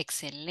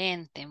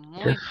 Excelente,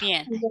 muy Yes.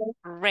 bien.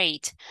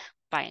 Great.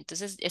 Vaya,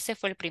 entonces ese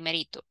fue el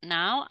primerito.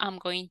 Now I'm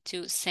going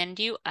to send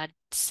you a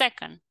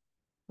second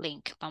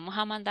link. Vamos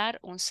a mandar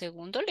un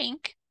segundo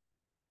link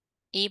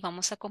y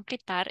vamos a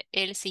completar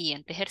el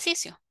siguiente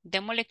ejercicio.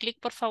 Démosle clic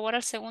por favor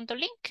al segundo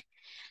link.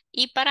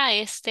 Y para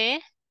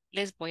este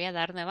les voy a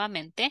dar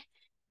nuevamente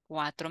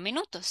 4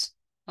 minutos.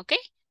 ¿Ok?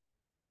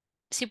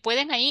 Si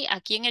pueden ahí,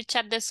 aquí en el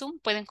chat de Zoom,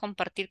 pueden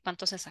compartir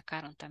cuántos se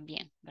sacaron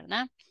también,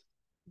 ¿verdad?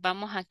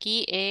 Vamos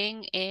aquí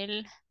en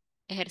el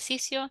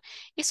ejercicio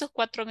y sus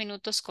 4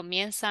 minutos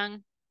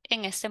comienzan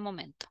en este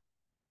momento.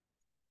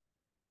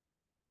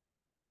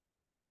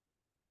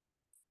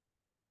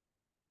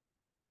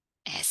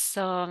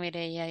 Eso,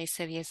 mire, ella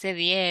dice 10 de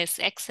 10.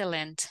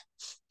 Excelente.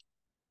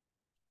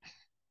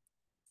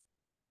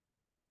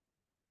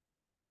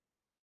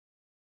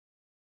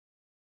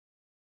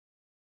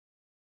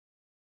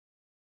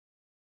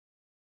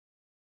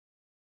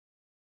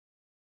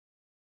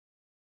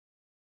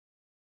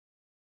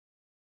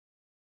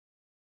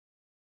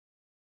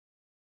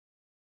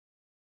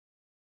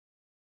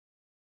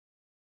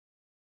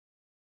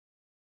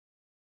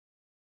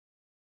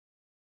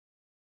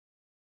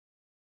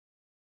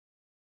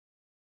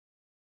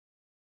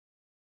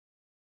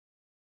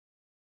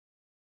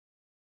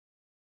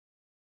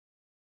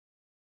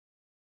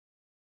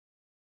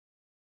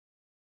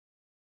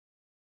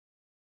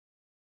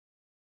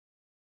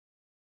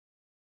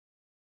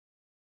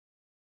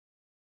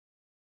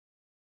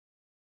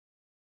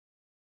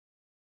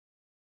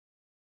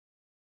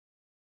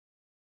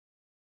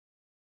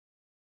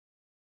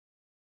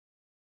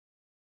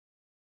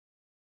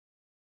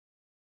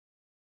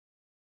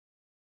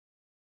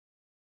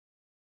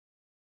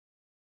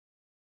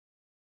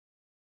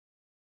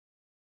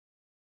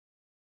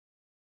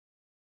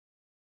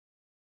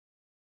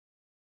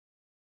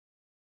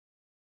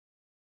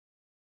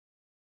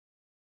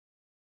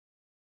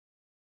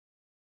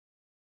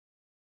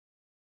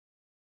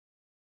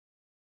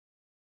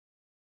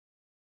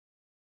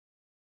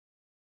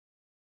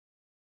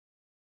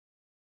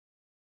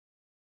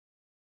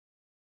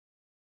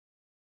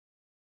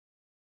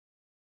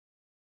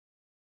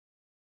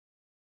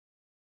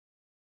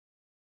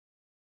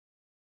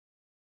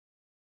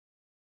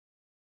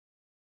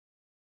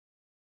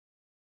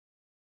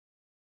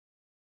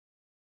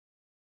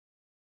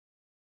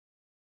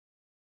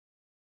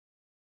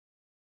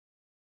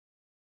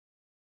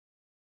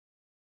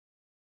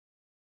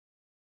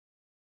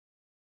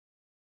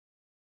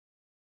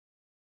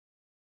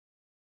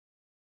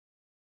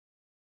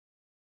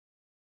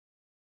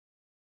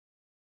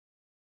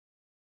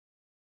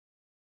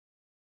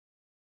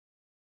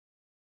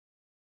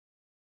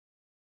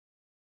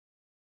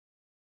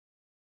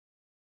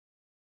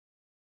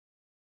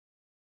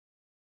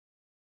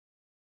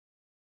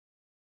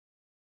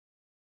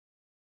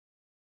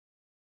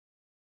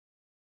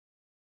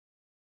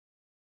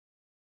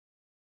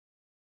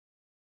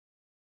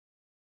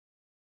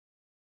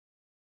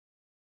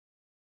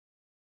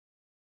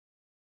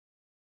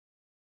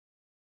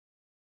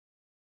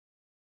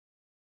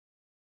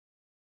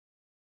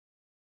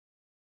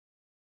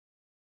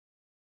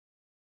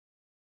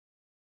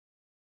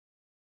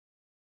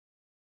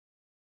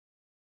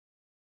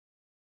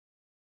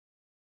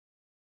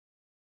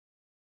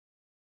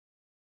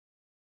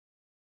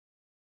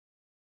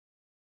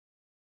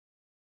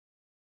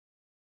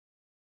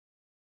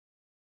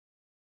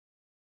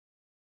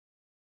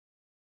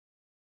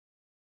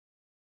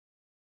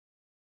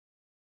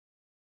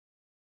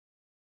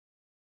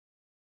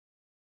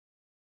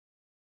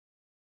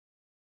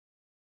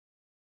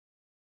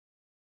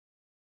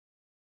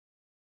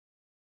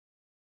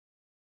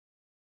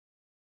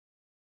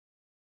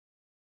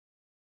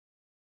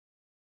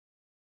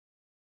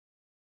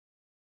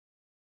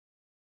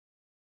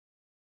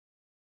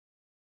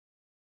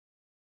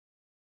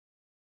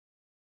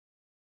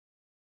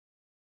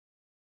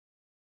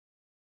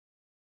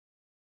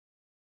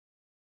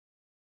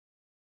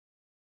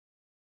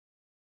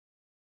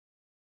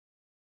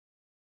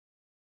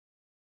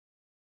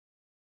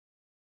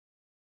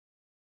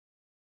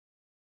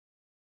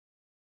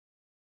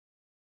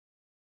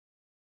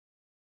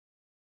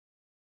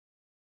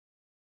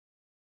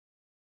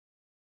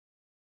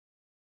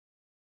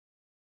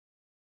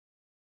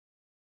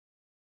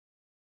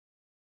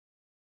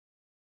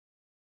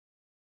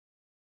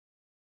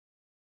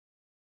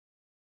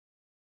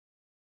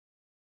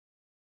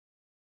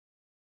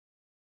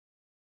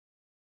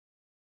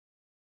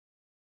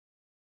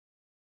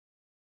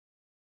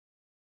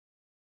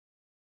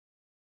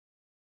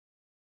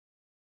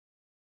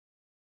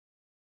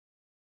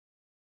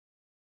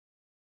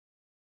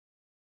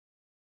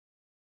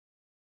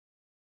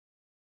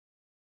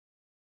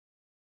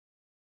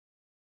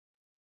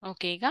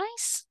 Ok,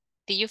 guys.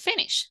 Did you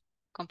finish?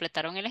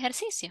 ¿Completaron el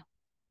ejercicio?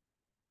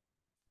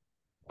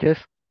 Yes.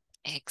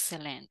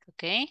 Excelente,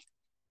 ok.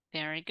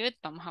 Very good.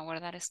 Vamos a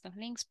guardar estos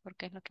links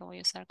porque es lo que voy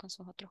a usar con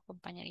sus otros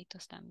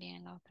compañeritos también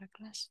en la otra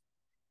clase.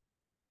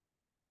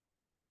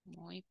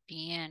 Muy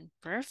bien,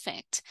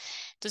 perfect.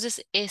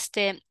 Entonces,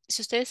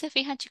 si ustedes se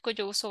fijan, chicos,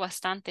 yo uso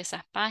bastante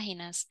esas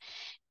páginas.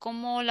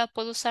 ¿Cómo la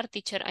puedo usar,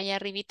 teacher? Allá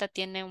arribita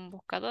tiene un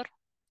buscador.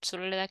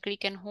 Solo le da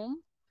clic en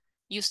Home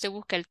y usted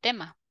busca el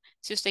tema.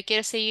 Si usted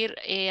quiere seguir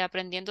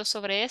aprendiendo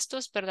sobre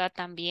estos, ¿verdad?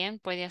 También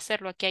puede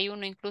hacerlo. Aquí hay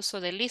uno incluso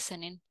de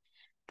listening,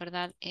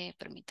 ¿verdad?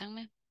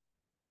 Permítanme.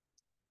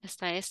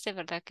 Está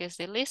 ¿verdad? Que es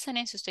de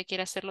listening, si usted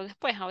quiere hacerlo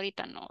después,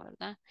 ahorita no,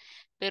 ¿verdad?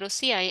 Pero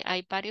sí,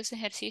 hay varios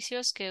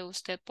ejercicios que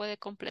usted puede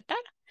completar,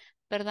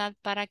 ¿verdad?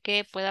 Para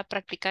que pueda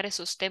practicar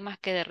esos temas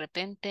que de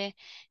repente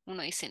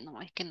uno dice,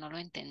 no, es que no lo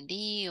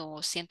entendí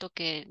o siento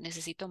que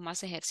necesito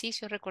más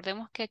ejercicio.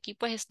 Recordemos que aquí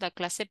pues es la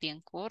clase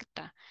bien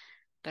corta,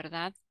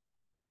 ¿verdad?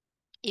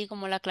 Y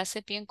como la clase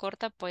es bien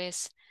corta,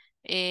 pues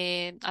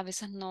a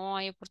veces no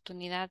hay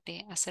oportunidad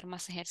de hacer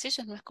más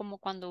ejercicios. No es como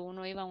cuando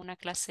uno iba a una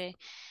clase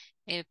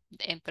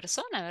en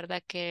persona,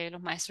 ¿verdad? Que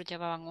los maestros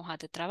llevaban hojas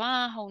de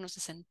trabajo, uno se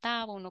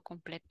sentaba, uno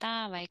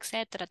completaba,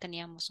 etcétera.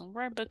 Teníamos un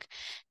workbook.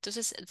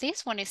 Entonces,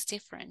 this one is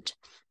different.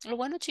 Lo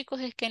bueno, chicos,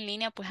 es que en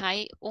línea pues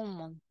hay un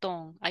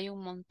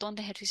montón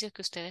de ejercicios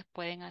que ustedes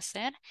pueden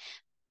hacer.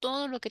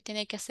 Todo lo que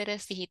tiene que hacer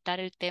es digitar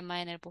el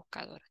tema en el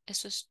buscador.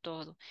 Eso es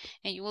todo.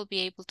 And you will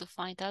be able to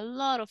find a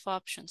lot of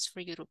options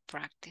for you to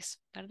practice,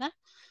 ¿verdad?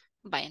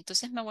 Vaya,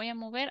 entonces me voy a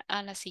mover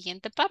a la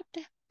siguiente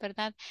parte,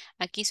 ¿verdad?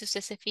 Aquí, si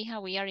usted se fija,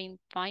 we are in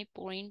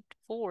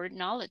 5.4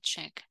 knowledge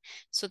check.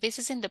 So this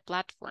is in the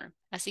platform.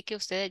 Así que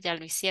ustedes ya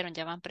lo hicieron,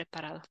 ya van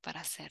preparados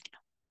para hacerlo.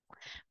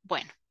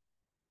 Bueno,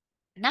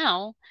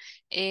 now,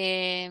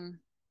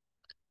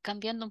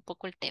 cambiando un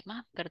poco el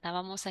tema, ¿verdad?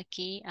 Vamos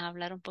aquí a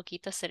hablar un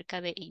poquito acerca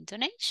de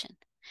intonation.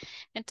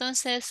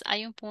 Entonces,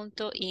 hay un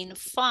punto in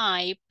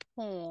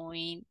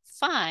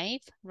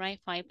 5.5,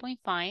 right?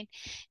 5.5,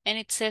 and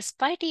it says,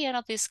 by the end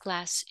of this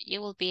class,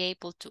 you will be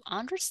able to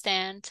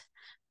understand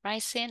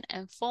rising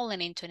and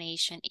falling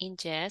intonation in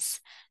yes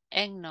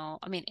and no,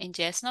 in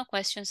yes, no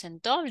questions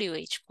and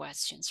WH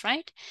questions,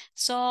 right?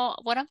 So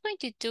what I'm going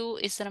to do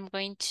is that I'm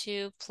going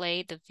to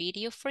play the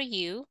video for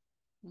you,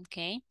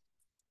 okay,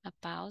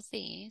 about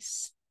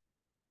this.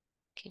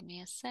 Give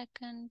me a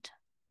second.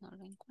 No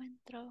lo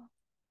encuentro.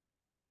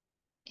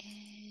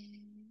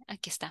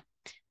 Aquí está.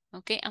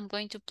 Okay, I'm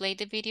going to play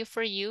the video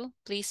for you.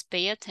 Please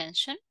pay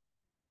attention.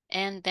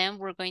 And then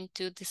we're going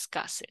to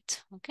discuss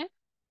it. Okay.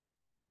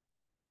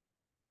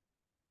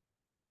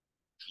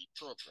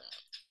 Program.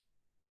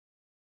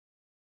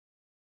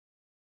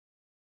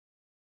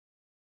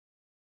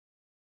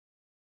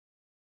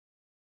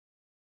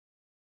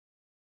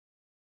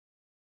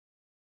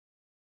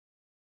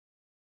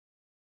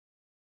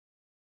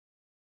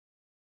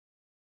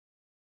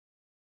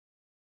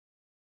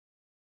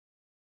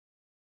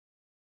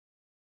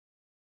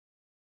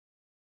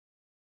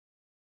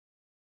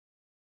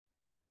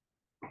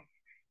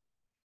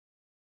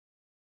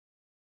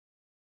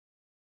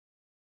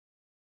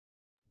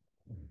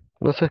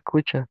 No se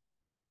escucha.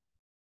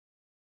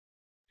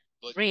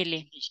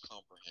 Really?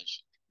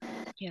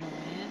 Quiero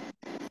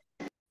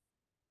ver.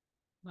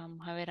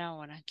 Vamos a ver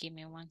ahora. Give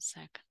me one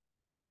second.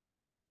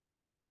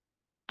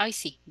 Ay,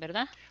 sí,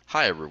 ¿verdad?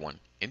 Hi everyone,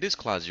 in this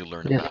class you'll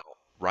learn Yes. about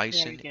Very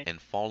rising good.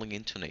 and falling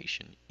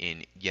intonation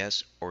in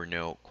yes or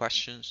no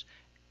questions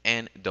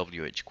and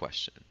WH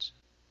questions.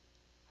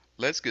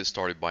 Let's get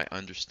started by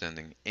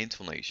understanding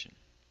intonation.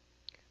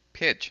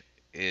 Pitch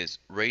is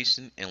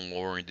raising and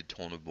lowering the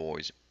tone of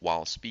voice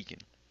while speaking.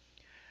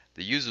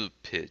 The use of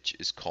pitch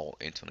is called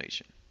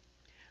intonation.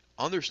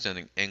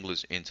 Understanding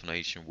English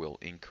intonation will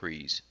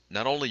increase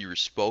not only your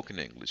spoken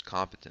English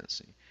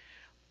competency,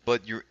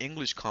 but your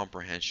English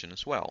comprehension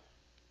as well.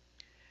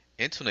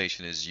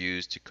 Intonation is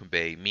used to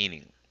convey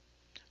meaning.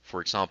 For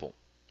example,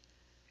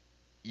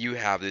 you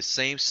have the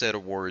same set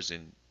of words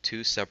in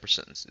two separate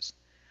sentences,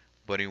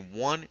 but in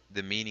one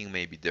the meaning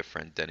may be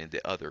different than in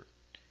the other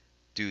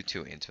due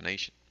to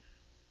intonation.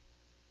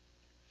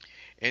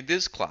 In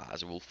this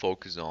class, we'll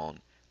focus on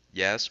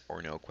yes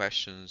or no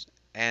questions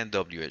and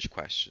WH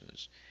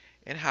questions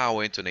and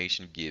how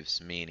intonation gives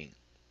meaning.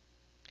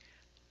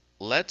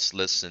 Let's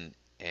listen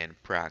and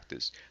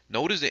practice.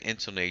 Notice the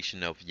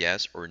intonation of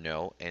yes or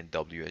no and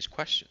WH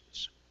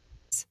questions.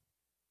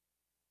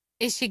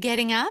 Is she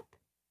getting up?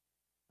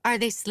 Are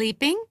they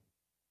sleeping?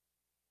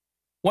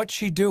 What's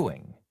she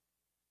doing?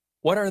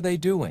 What are they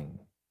doing?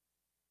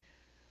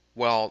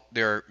 Well,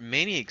 there are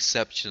many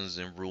exceptions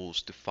and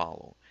rules to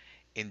follow.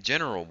 In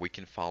general, we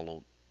can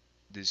follow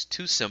these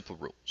two simple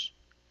rules.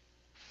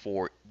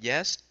 For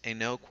yes and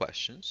no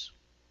questions,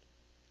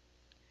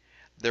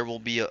 there will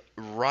be a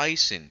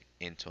rising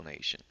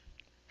intonation.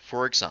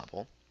 For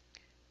example,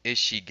 is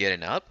she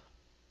getting up?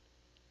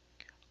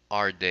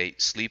 Are they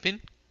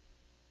sleeping?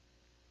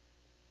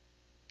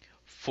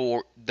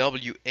 For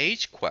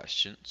WH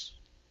questions,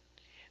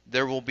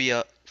 there will be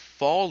a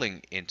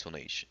falling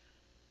intonation.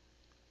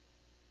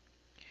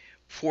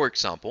 For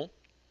example,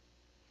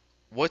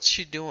 what's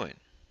she doing?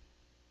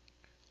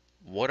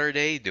 What are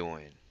they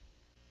doing?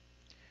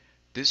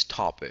 This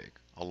topic,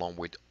 along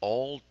with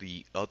all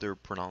the other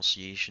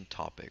pronunciation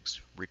topics,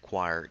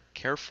 require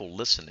careful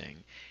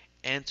listening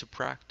and to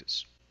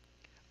practice.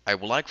 I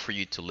would like for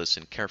you to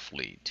listen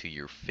carefully to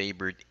your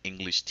favorite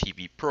English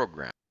TV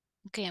program.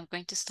 Okay, I'm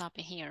going to stop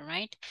it here,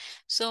 right?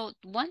 So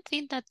one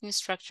thing that the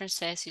instructor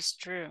says is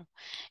true.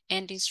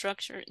 And the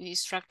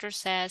instructor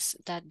says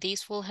that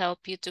this will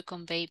help you to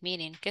convey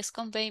meaning. ¿Qué es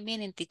convey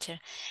meaning, teacher?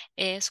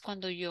 Es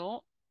cuando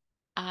yo,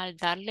 al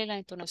darle la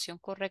entonación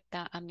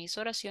correcta a mis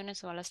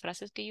oraciones o a las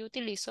frases que yo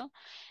utilizo,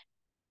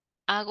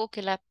 hago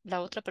que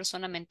la otra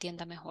persona me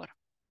entienda mejor.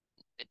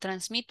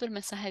 Transmito el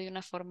mensaje de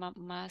una forma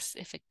más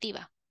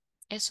efectiva.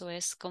 Eso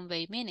es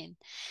convey meaning,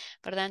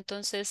 ¿verdad?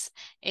 Entonces,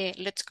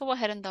 let's go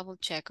ahead and double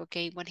check,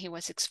 okay, what he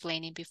was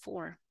explaining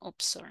before.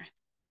 Oops, sorry.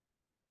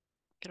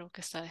 Creo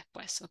que está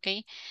después,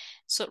 okay?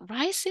 So,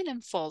 rising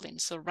and falling.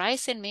 So,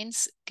 rising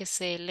means que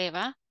se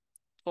eleva,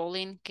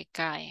 falling que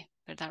cae,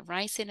 ¿verdad?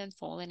 Rising and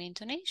falling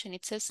intonation.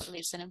 It says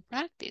listen and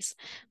practice.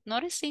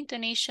 Notice the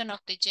intonation of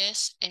the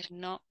yes and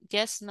no,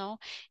 yes, no,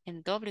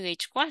 and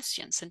WH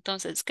questions.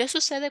 Entonces, ¿qué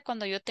sucede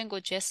cuando yo tengo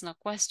yes, no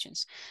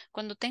questions?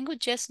 Cuando tengo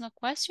yes, no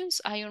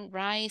questions, hay un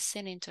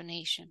rising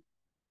intonation,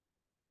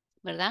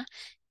 ¿verdad?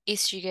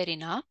 Is she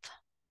getting up?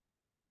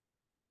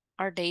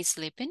 Are they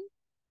sleeping?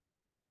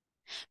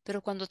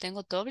 Pero cuando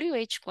tengo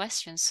WH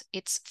questions,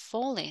 it's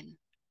falling.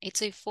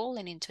 It's a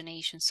falling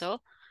intonation.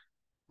 So,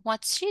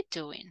 what's she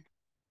doing?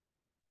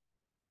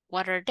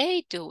 What are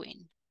they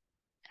doing?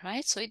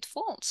 Right? So it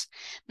falls.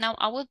 Now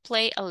I will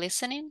play a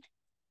listening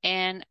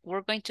and we're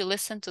going to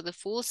listen to the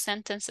full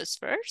sentences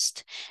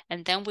first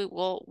and then we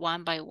will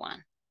one by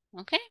one.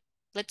 Okay?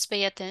 Let's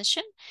pay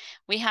attention.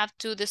 We have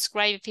to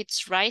describe if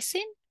it's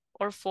rising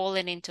or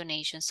falling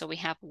intonation. So we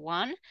have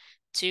 1,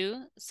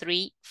 2,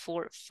 3,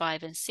 4,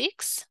 5, and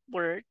 6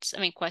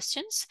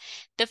 questions.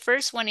 The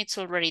first one, it's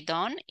already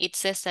done. It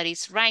says that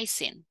it's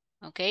rising.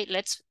 Okay,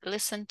 let's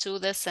listen to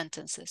the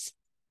sentences.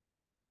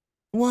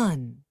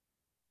 1.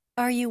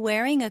 Are you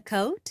wearing a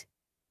coat?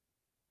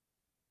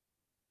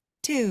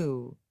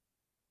 2.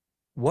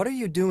 What are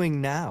you doing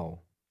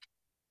now?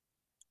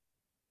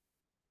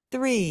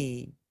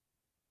 3.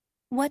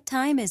 What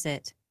time is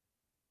it?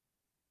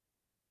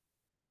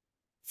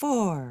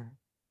 4.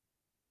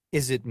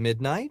 Is it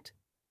midnight?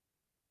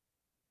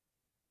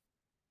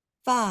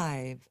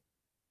 5.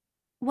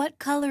 What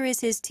color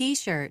is his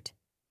t-shirt?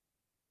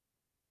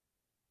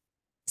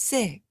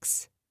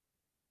 6.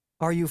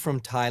 Are you from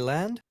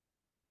Thailand?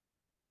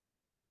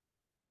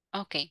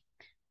 Okay,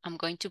 I'm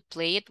going to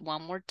play it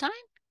one more time,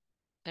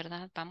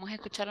 ¿verdad? Vamos a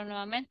escucharlo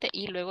nuevamente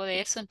y luego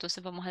de eso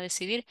entonces vamos a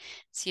decidir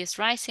si es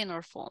rising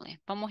or falling.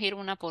 Vamos a ir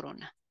una por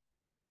una.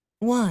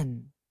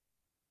 1.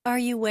 Are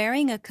you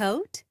wearing a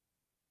coat?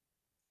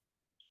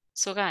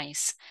 So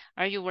guys,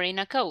 are you wearing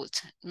a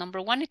coat?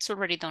 Number 1, it's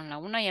already done. La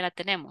una ya la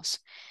tenemos.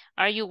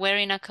 Are you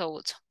wearing a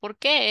coat? ¿Por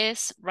qué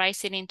es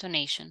rising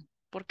intonation?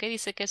 ¿Por qué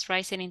dice que es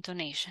rising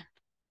intonation?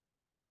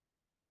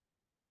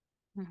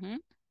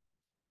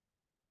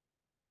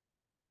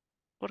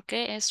 ¿Por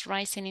qué es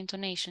rising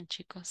intonation,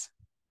 chicos?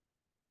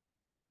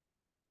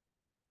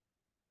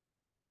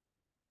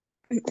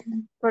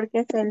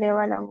 Porque se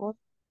eleva la voz.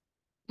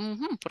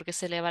 Porque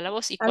se eleva la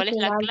voz. ¿Y Al cuál es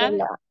la final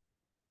clave?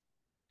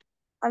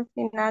 al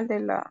final de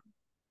la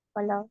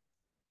palabra.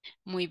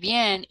 Muy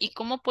bien. ¿Y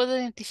cómo puedo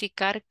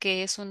identificar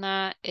que es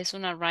una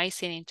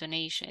rising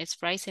intonation? Es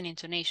rising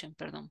intonation,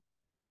 perdón.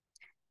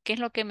 ¿Qué es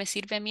lo que me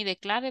sirve a mí de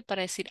clave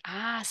para decir,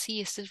 ah,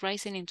 sí, este es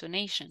rising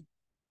intonation?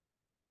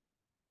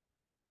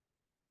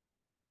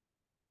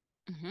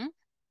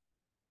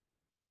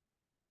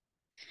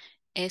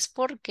 Es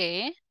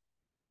porque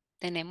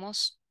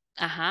tenemos,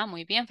 ajá,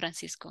 muy bien,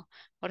 Francisco.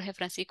 Jorge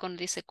Francisco nos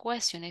dice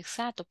question,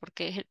 exacto,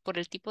 porque es por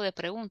el tipo de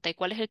pregunta. ¿Y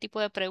cuál es el tipo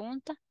de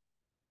pregunta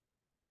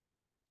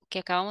que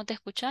acabamos de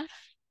escuchar?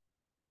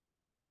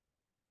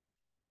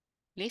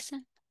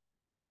 Listen.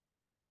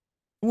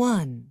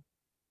 1.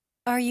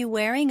 Are you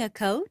wearing a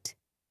coat?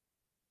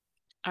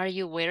 Are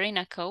you wearing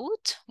a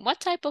coat? What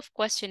type of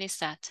question is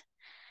that?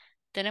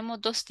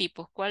 Tenemos dos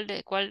tipos. ¿Cuál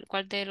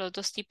de los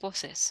dos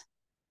tipos es?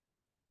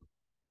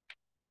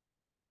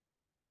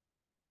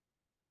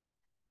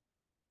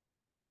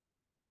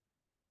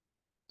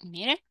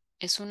 Mire,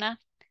 es una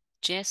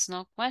yes,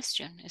 no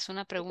question. Es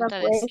una pregunta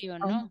de sí o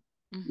no.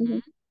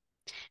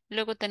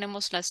 Luego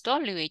tenemos las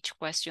WH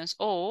questions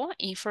o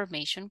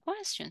information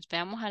questions.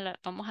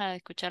 Vamos a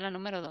escuchar la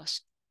número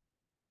 2.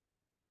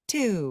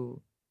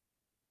 2.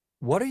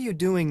 What are you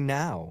doing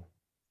now?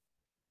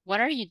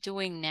 What are you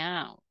doing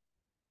now?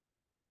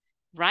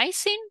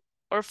 Rising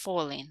or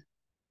falling?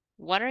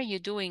 What are you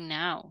doing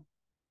now?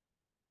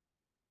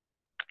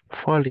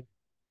 Falling.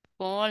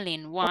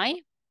 Falling.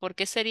 Why? ¿Por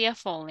qué sería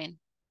falling?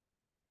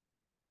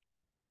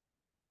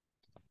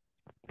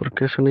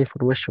 Porque es una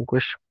information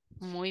question.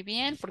 Muy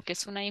bien, porque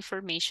es una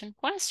information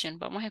question.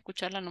 Vamos a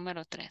escuchar la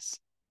número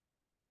 3.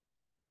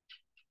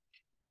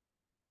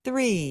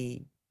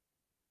 3.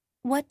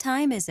 What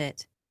time is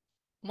it?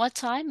 What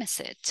time is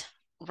it?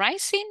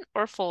 Rising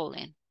or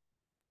falling?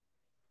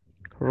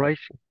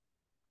 Rising.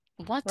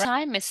 What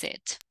time is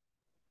it?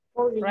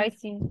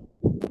 Rising.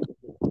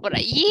 Por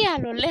allí a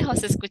lo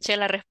lejos escuché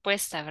la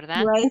respuesta,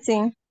 ¿verdad?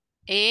 Rising.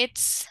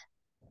 It's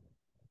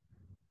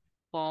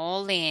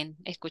Falling.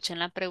 Escuchen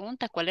la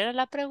pregunta. ¿Cuál era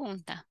la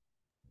pregunta?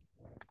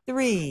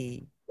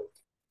 3.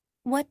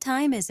 What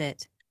time is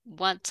it?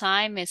 What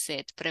time is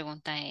it?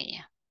 Pregunta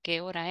ella.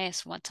 ¿Qué hora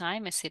es? What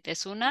time is it?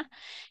 Es una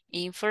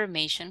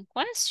information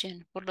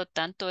question. Por lo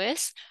tanto,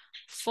 es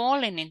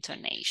falling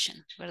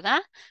intonation,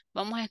 ¿verdad?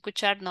 Vamos a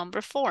escuchar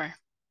number 4.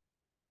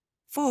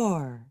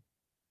 4.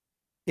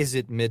 Is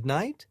it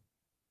midnight?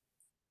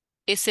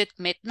 Is it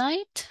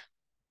midnight?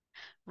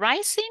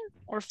 Rising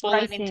or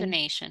falling Rising.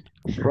 intonation?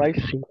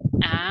 Rising.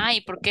 Ah,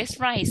 ¿y por qué es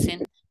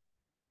rising?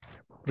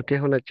 Porque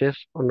es una yes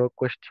o no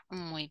question.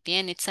 Muy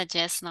bien, it's a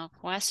yes, no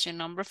question.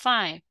 Number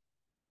 5.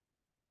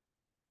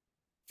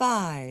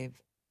 5.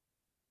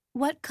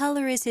 What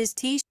color is his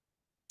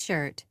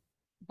t-shirt?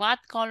 What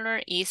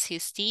color is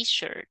his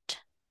t-shirt?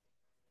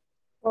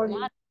 Falling.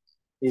 What?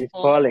 It's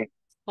Fall- falling.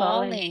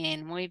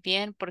 Falling. Muy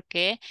bien,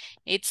 porque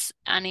it's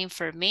an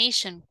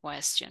information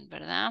question,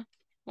 ¿verdad?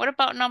 What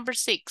about number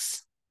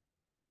 6?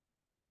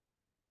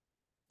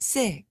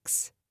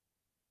 6.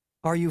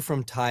 Are you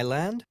from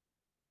Thailand?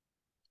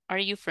 Are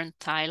you from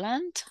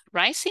Thailand?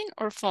 Rising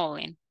or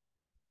falling?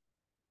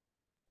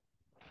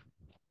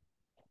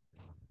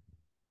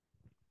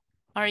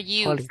 Are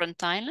you Falling. from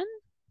Thailand?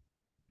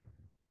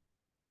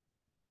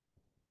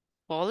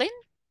 Falling?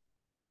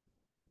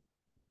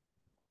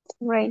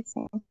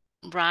 Rising.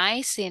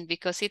 Rising,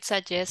 because it's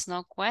a yes,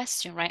 no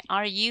question, right?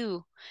 Are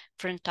you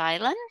from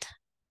Thailand?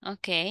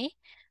 Okay,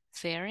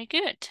 very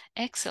good,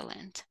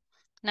 excellent.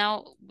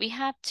 Now we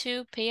have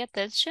to pay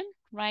attention,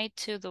 right,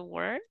 to the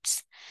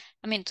words.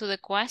 To the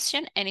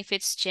question, and if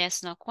it's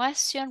yes, no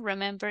question,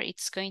 remember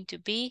it's going to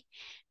be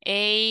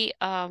a,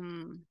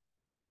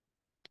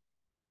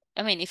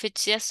 if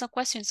it's yes, no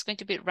question, it's going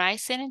to be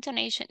rising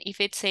intonation. If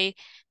it's a,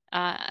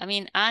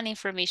 an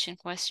information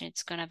question,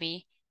 it's gonna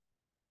be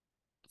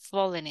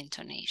falling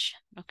intonation,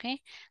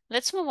 okay?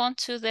 Let's move on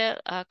to the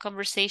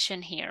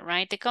conversation here,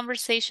 right? The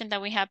conversation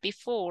that we had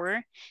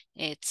before,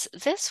 it's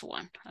this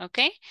one,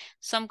 okay?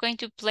 So I'm going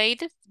to play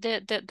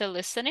the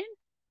listening,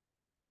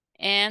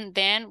 and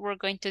then we're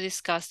going to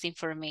discuss the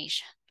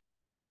information.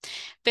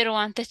 Pero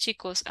antes,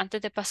 chicos, antes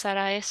de pasar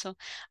a eso,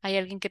 ¿hay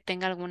alguien que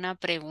tenga alguna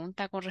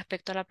pregunta con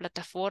respecto a la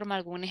plataforma,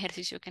 algún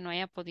ejercicio que no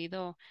haya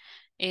podido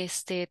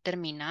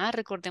terminar?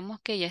 Recordemos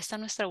que ya está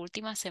nuestra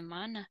última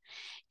semana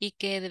y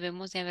que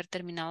debemos de haber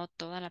terminado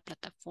toda la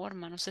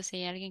plataforma. No sé si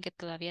hay alguien que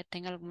todavía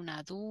tenga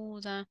alguna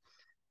duda.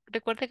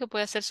 Recuerde que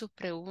puede hacer sus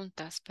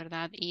preguntas,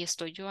 ¿verdad? Y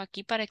estoy yo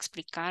aquí para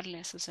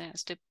explicarles, o sea,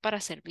 estoy para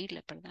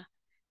servirle, ¿verdad?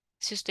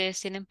 Si ustedes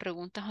tienen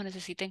preguntas o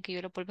necesitan que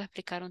yo les vuelva a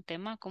explicar un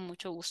tema, con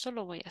mucho gusto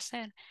lo voy a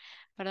hacer,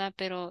 ¿verdad?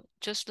 Pero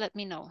just let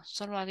me know,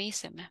 solo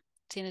avíseme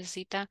si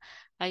necesita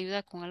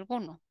ayuda con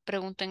alguno.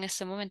 Pregunto en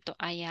este momento,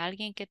 ¿hay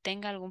alguien que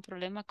tenga algún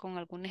problema con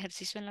algún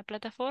ejercicio en la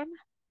plataforma?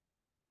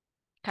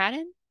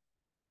 Karen?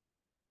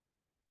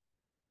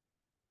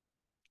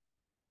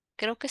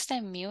 Creo que está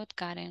en mute,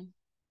 Karen.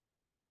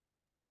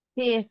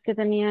 Sí, es que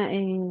tenía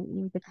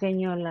en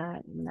pequeño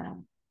la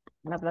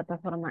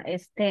plataforma.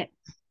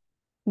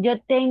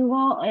 Yo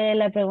tengo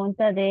la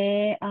pregunta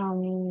de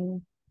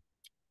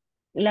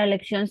la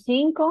lección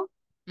 5.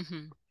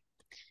 Ujú.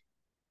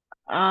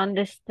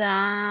 ¿Dónde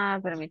está?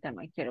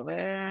 Permítame, quiero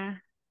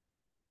ver.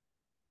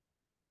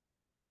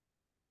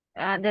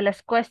 De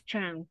las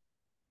questions.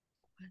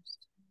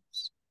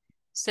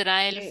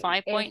 ¿Será el Es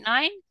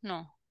 5.9?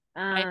 No.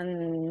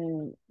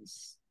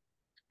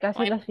 casi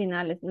Five- los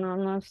finales.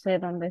 No sé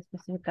dónde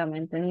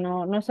específicamente.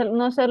 No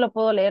sé, lo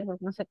puedo leer,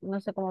 porque no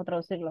sé cómo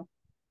traducirlo.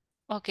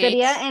 Ok,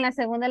 Sería en la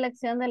segunda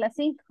lección de las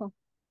 5.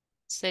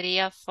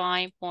 sería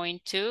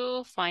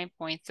 5.2,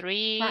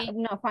 5.3,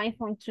 No,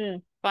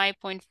 5.2.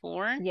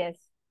 5.4.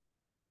 Yes.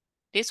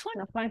 This one?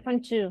 No,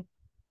 5.2.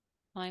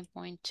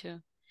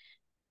 5.2.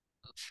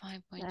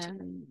 5.2.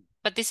 Um,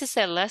 But this is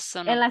a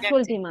lesson en las objective.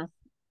 últimas.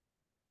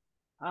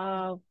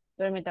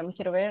 Permítame,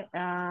 quiero ver.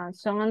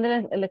 Son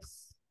el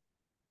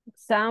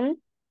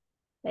examen,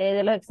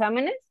 de los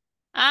exámenes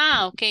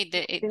Ah, ok,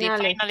 the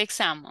finales. final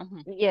exam.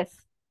 Ujú. Yes.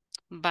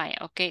 Vaya,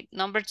 ok,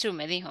 number 2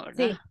 me dijo,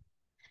 ¿verdad? Sí.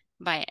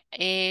 Vaya,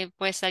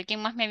 pues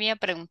alguien más me había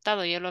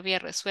preguntado, yo lo había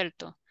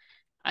resuelto.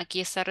 Aquí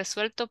está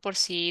resuelto por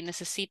si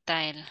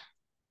necesita él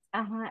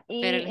Ajá. ver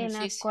Y el en la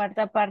ejercicio.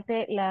 cuarta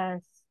parte,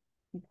 las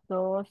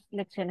 2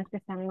 lecciones que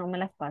están no me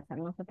las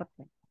pasan, no sé por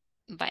qué.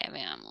 Vaya,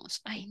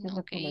 veamos. Ay, Esa es no,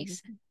 la ¿qué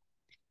hice? población.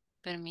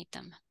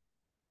 Permítame.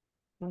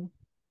 Mm.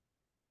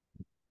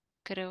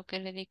 Creo que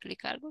le di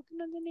clic a algo que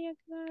no tenía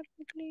que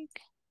darle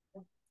clic.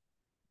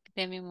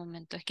 Deme un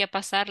momento. Es que a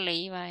pasarle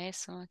iba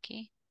eso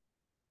aquí.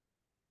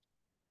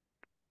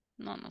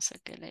 No sé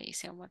qué le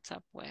hice a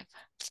WhatsApp Web.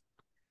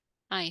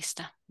 Ahí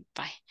está.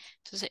 Bye.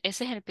 Entonces,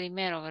 ese es el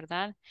primero,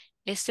 ¿verdad?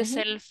 Este es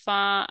Ujú, el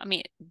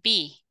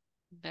B,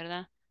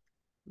 ¿verdad?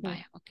 sí.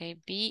 Vaya, ok,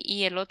 B.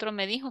 Y el otro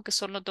me dijo que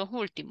son los dos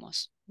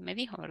últimos. Me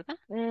dijo, ¿verdad?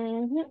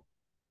 Ujú.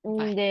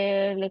 Vaya,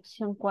 De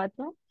lección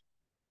 4.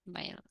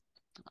 vaya,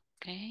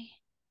 ok.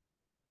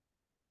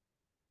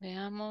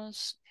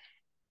 Veamos.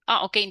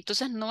 Ah, ok,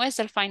 entonces no es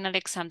el final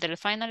exam. Del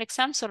final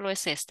exam solo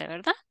es este,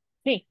 ¿verdad?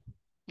 Sí.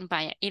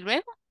 Vaya, y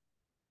luego,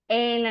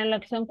 En la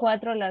lección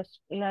 4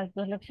 las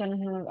dos lecciones,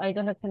 hay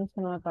dos lecciones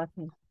que no me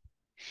pasan.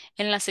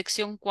 En la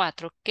sección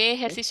 4, ¿qué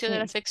ejercicio de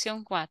la Sí,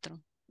 sección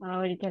 4?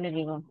 ahorita le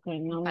digo que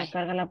no me Vaya,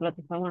 carga la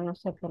plataforma, no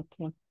sé por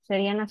qué.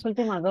 Serían las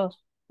últimas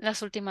dos.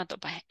 las últimas dos.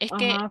 Vaya, es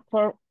que, Ajá,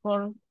 for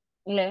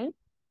learn,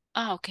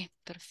 ok,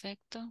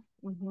 perfecto.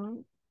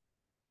 ujú,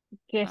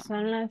 que Vamos.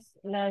 son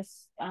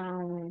las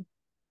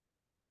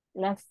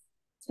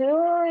two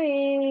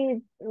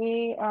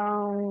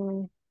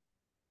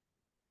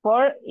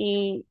four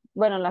y,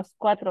 bueno, las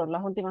cuatro,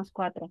 las últimas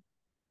cuatro.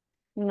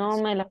 No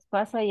me las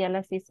pasa, ya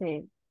las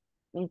hice.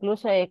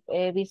 Incluso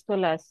he visto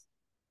las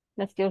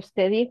que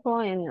usted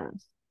dijo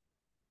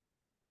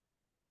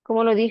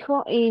como lo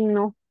dijo, y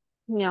no,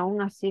 ni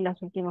aún así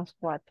las últimas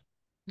cuatro.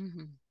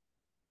 Ujú.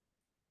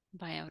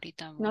 Vaya,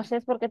 ahorita No voy. sé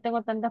es por qué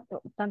tengo tanto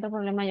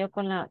problema yo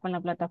con la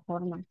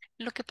plataforma.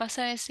 Lo que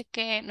pasa es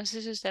que, no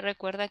sé si usted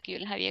recuerda que yo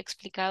les había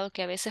explicado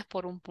que a veces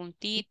por un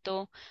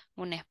puntito,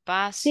 un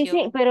Sí, sí,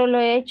 espacio. pero lo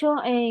he hecho,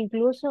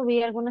 incluso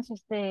vi algunas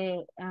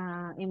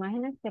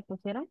imágenes que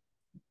pusieron,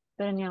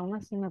 pero ni aún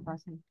así me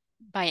pasan.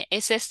 Vaya,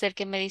 es este el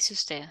que me dice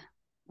usted.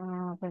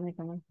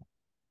 Permítame.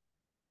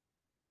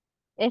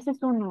 Ese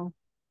es uno,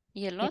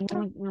 ¿Y el que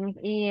otro?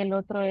 y el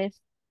otro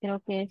es, creo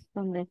que es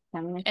donde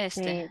están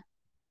Este.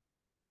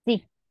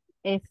 sí,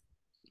 es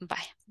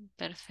Vaya,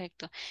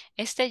 perfecto.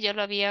 Este yo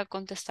lo había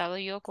contestado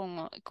yo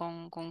con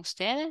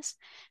ustedes,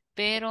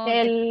 pero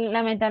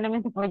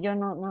lamentablemente pues yo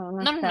no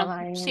no, estaba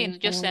ahí en sí,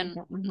 ese yo sé,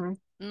 momento. Ajá.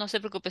 no se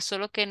preocupe,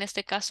 solo que en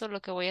este caso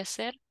lo que voy a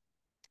hacer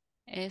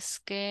es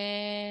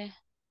que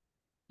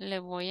le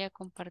voy a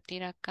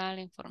compartir acá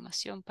la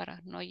información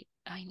para no,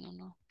 ay,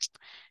 no,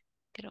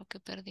 creo que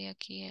perdí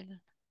aquí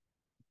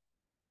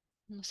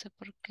no sé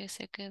por qué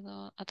se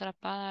quedó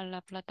atrapada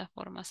la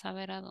plataforma,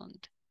 saber a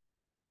dónde.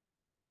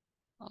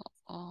 Oh,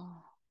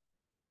 oh,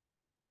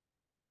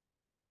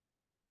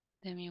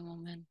 de un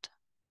momento.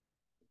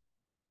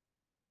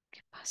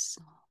 ¿Qué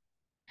pasó?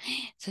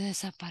 Se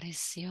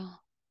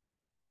desapareció.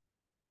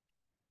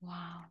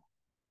 Wow.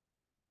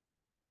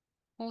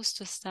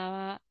 Justo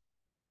estaba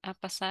a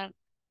pasar.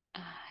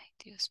 Ay,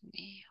 Dios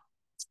mío.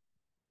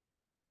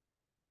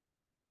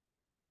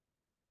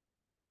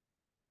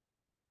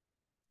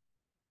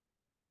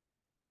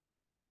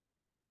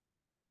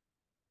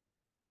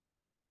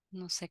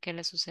 No sé qué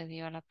le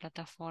sucedió a la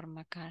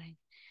plataforma, Karen.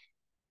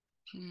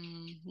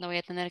 Lo voy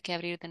a tener que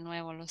abrir de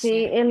nuevo, lo Sí,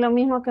 siento. es lo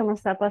mismo que me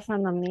está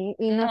pasando a mí.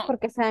 Y no es No,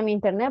 porque sea mi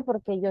internet,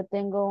 porque yo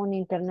tengo un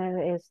internet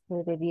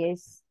de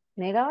 10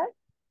 megabytes.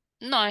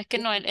 no, es que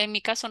no, Y- en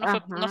mi caso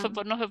Ajá, no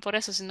fue por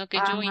eso, sino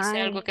que yo hice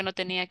ajá. algo que no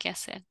tenía que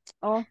hacer.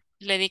 Oh,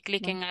 Le di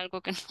clic no. en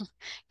algo que no,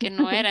 que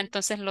no era,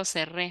 entonces lo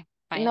cerré.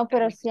 Vaya, No,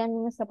 pero sí permítame. a mí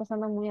me está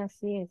pasando muy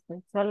así.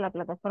 Solo la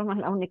plataforma es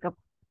la única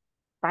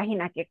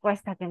página que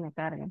cuesta que me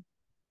carguen.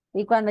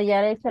 Y cuando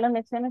ya he hecho las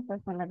lecciones,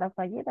 pues con las dos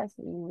fallidas,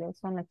 y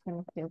son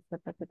lecciones que usted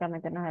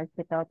prácticamente nos ha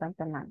explicado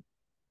tanto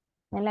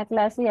en la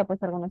clase, y ya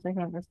pues algunos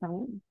ejemplos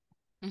también.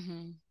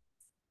 Ujú,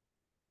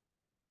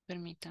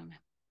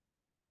 permítame.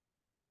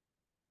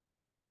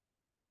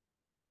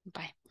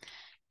 Vaya,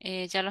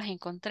 ya los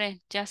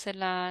encontré, ya se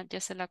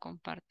la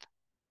comparto.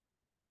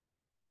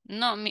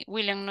 No,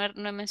 William,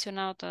 no he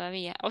mencionado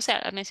todavía. O sea,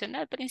 la mencioné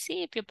al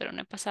principio, pero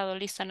no he pasado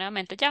lista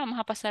nuevamente. Ya vamos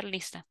a pasar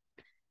lista.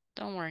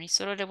 Don't worry.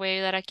 Solo le voy a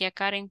ayudar aquí a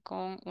Karen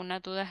con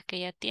unas dudas que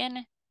ella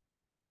tiene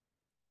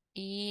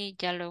y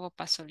ya luego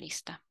paso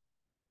lista.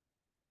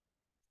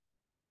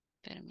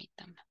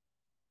 Permítame.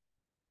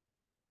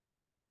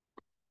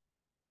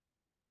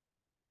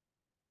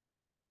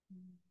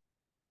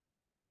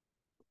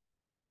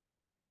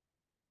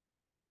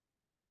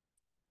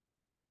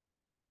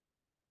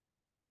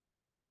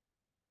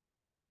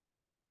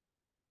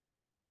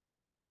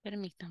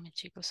 Permítame,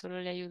 chicos. Solo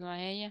le ayudo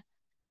a ella.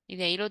 Y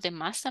de ahí los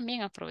demás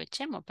también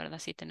aprovechemos, ¿verdad?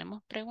 Si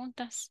tenemos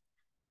preguntas,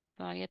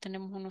 todavía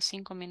tenemos unos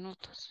 5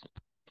 minutos.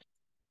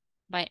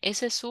 Vaya,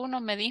 ese es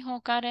uno, me dijo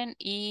Karen,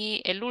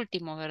 y el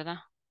último, ¿verdad?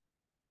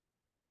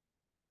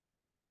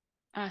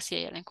 Ah, sí,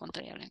 ya lo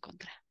encontré, ya lo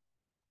encontré.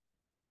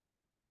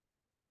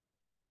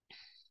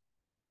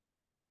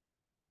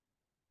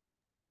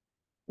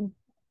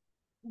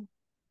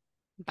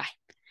 Vaya,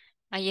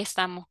 ahí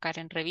estamos,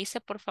 Karen.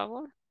 Revise, por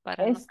favor,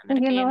 para no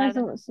tener Yo que no veo llenar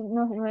de...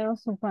 no veo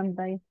su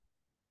pantalla.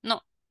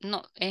 No,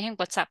 no, es en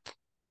WhatsApp.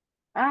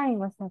 Ay,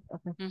 WhatsApp,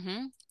 ok.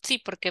 Ujú. Sí,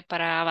 porque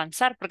para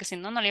avanzar, porque si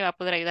no, no le iba a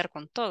poder ayudar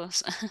con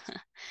todos.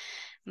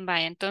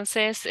 Vaya,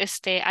 entonces,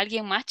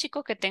 ¿alguien más,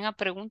 chico, que tenga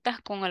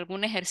preguntas con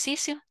algún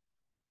ejercicio?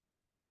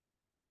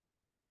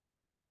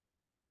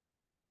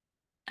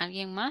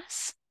 ¿Alguien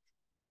más?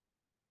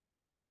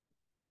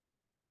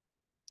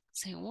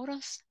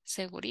 ¿Seguros?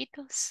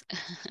 ¿Seguritos?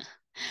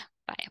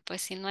 Vaya,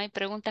 pues si no hay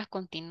preguntas,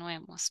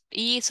 continuemos.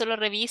 Y solo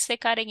revise,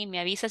 Karen, y me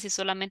avisa si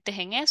solamente es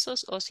en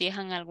esos o si es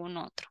en algún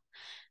otro,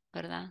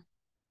 ¿verdad?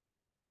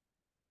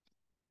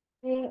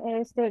 Sí,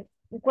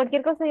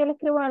 cualquier cosa yo le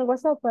escribo en el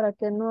WhatsApp para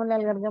que no le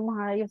alarguemos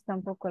a ellos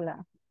tampoco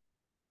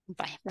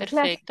Vaya, la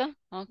clase. perfecto.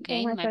 Ok, Sí,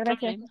 no hay muchas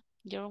gracias. problema.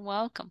 You're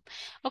welcome.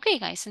 Okay,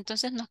 guys,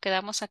 entonces nos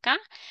quedamos acá,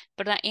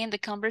 ¿verdad? In the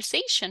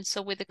conversation.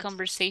 So with the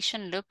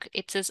conversation, look,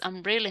 it says,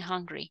 I'm really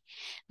hungry.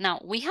 Now,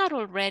 we had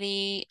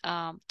already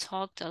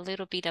talked a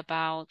little bit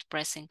about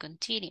present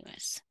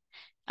continuous.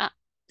 Ah,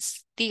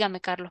 dígame,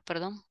 Carlos,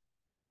 perdón.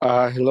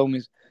 Hello,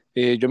 Miss.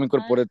 Yo me Ah,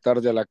 incorporé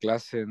tarde a la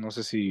clase. No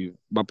sé si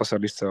va a pasar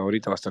lista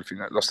ahorita o hasta el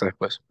final, o hasta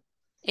después.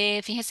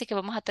 fíjese que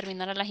vamos a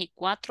terminar a las y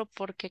 4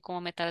 porque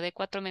como me tardé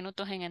 4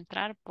 minutos en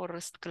entrar por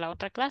la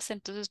otra clase,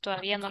 entonces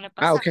todavía no le he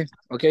pasado. Ok.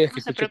 Ok, es No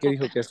que se escuché que preocupe.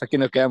 dijo que hasta aquí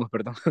nos quedamos,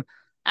 perdón.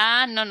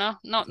 Ah, no,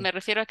 me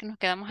refiero a que nos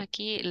quedamos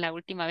aquí la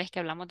última vez que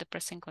hablamos de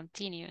present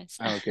continuous.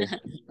 Ok.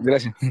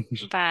 Gracias.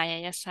 Vaya,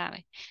 ya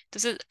sabe.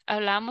 Entonces,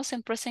 hablamos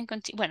en present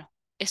continuous, bueno,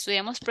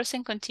 estudiamos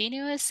present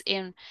continuous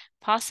en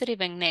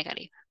positive and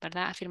negative,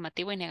 ¿verdad?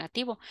 Afirmativo y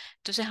negativo.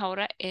 Entonces,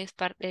 ahora es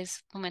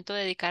momento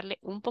de dedicarle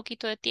un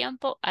poquito de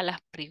tiempo a las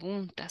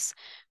preguntas,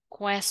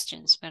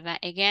 questions, ¿verdad?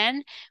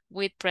 Again,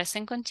 with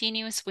present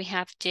continuous, we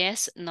have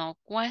yes, no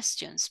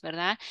questions,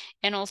 ¿verdad?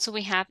 And also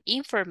we have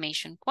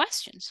information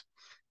questions.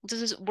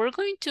 Entonces, we're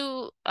going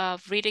to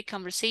read a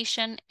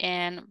conversation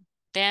and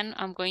then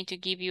I'm going to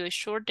give you a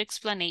short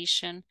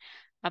explanation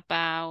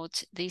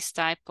about this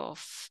type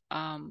of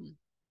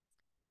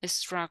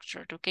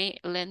structure, okay?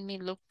 Let me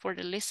look for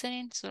the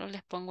listening. Solo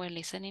les pongo el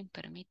listening,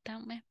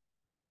 permítanme.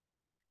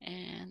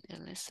 And the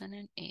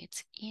listening,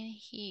 it's in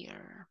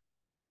here.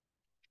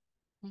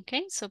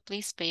 Okay, so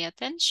please pay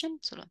attention.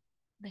 Solo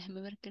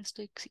déjenme ver que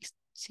estoy,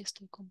 si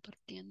estoy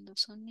compartiendo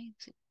sonido.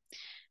 Sí.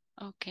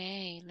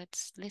 Okay,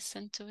 let's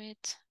listen to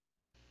it.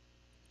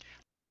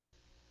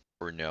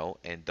 Or no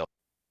and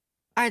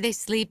Are they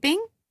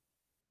sleeping?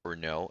 or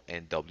no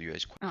and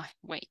WH Ay,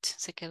 wait,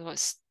 se quedó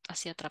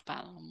así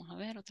atrapado. Vamos a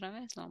ver otra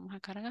vez, lo vamos a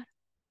cargar.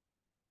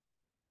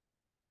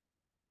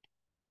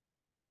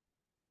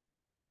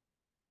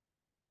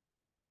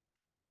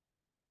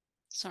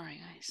 Sorry,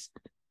 guys.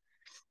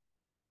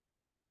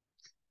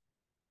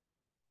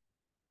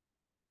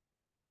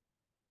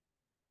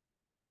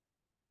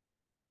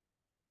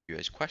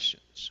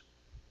 questions.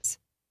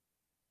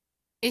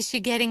 Is she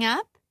getting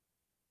up?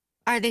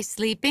 Are they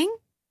sleeping?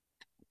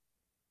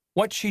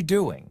 What's she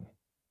doing?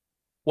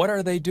 What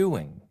are they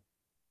doing?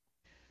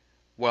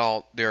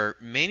 Well, there are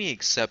many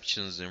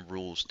exceptions and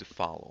rules to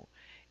follow.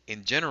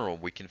 In general,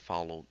 we can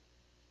follow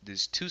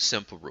these two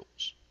simple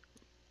rules.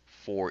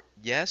 For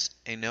yes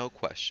and no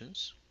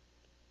questions,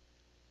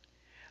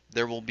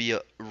 there will be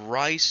a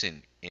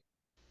rising in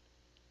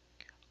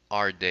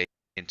are they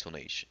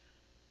intonation.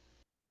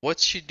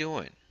 What's she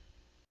doing?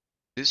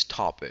 This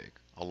topic,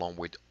 along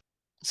with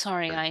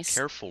Sorry, guys.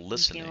 careful Me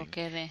listening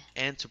equivoqué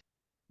and to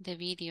de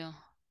video.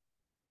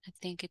 I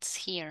think it's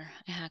here.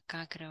 Es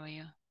acá, creo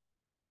yo.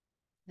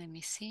 Let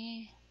me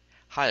see.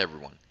 Hi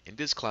everyone. In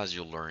this class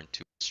you'll learn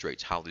to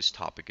illustrate how this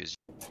topic is.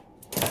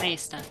 Ahí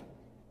está.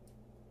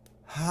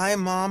 Hi,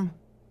 Mom.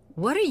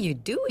 What are you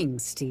doing,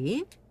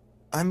 Steve?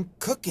 I'm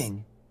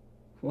cooking.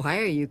 Why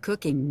are you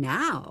cooking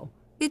now?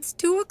 It's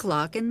 2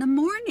 o'clock in the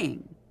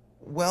morning.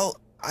 Well,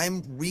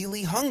 I'm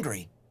really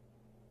hungry.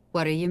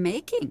 What are you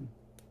making?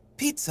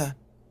 Pizza.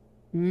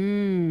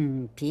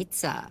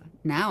 Pizza.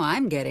 Now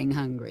I'm getting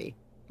hungry.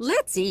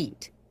 Let's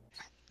eat.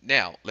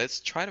 Now, let's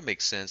try to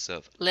make sense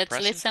of Let's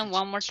present listen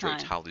one more illustrate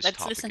time. how this Let's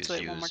topic listen to is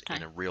it one more used in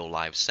time. a real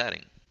life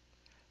setting.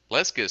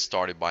 Let's get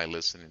started by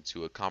listening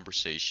to a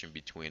conversation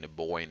between a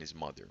boy and his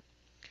mother,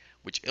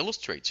 which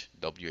illustrates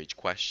WH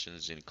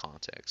questions in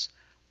context.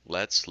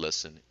 Let's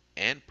listen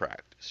and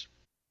practice.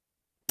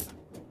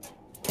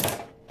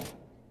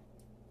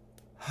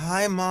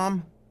 Hi,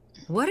 Mom.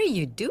 What are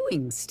you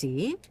doing,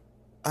 Steve?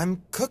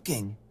 I'm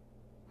cooking.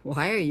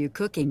 Why are you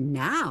cooking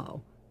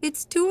now?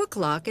 It's 2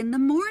 o'clock in the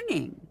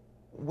morning.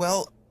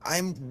 Well,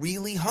 I'm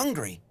really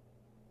hungry.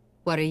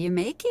 What are you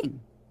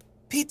making?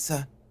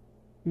 Pizza.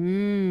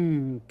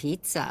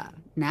 Pizza.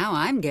 Now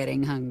I'm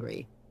getting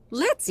hungry.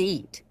 Let's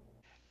eat.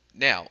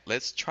 Now,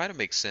 let's try to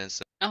make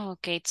sense of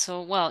Okay,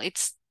 so, well,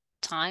 it's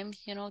time,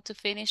 to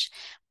finish.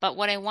 But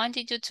what I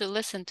wanted you to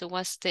listen to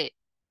was the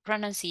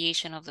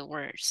pronunciation of the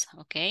words,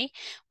 okay?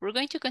 We're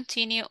going to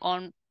continue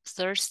on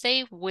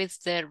Thursday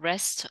with the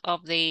rest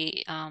of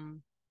the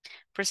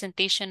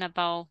presentation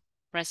about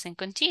present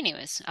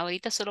continuous.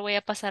 Ahorita solo voy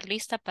a pasar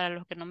lista para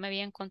los que no me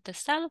habían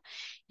contestado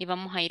y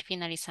vamos a ir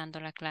finalizando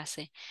la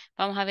clase.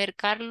 Vamos a ver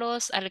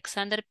Carlos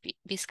Alexander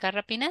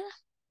Vizcarra Pineda.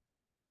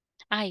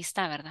 Ahí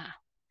está, ¿verdad?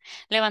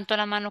 Levantó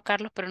la mano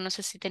Carlos, pero no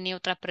sé si tenía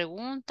otra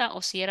pregunta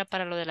o si era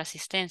para lo de la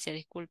asistencia,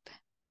 disculpe.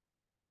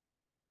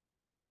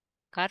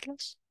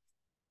 Carlos,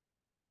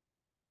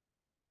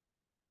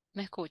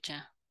 ¿me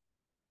escucha?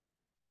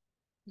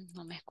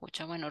 No me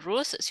escucha. Bueno,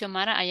 Ruth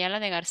Xiomara Ayala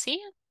de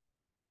García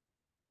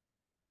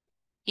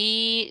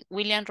y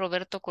William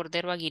Roberto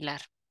Cordero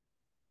Aguilar.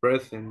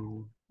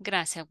 Present.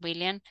 Gracias,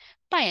 William.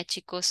 Vaya,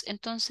 chicos,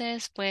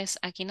 entonces, pues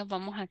aquí nos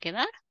vamos a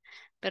quedar,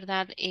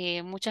 ¿verdad?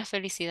 Muchas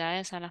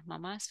felicidades a las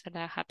mamás,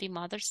 ¿verdad? Happy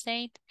Mother's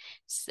Day.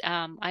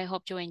 I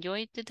hope you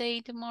enjoy the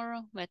day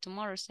tomorrow,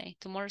 tomorrow's day,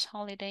 tomorrow's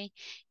holiday.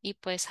 Y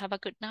pues, have a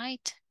good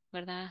night,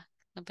 ¿verdad?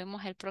 Nos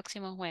vemos el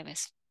próximo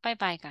jueves. Bye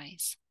bye,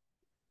 guys.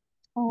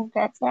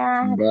 Gracias.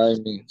 Bye,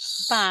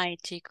 Miss. Bye,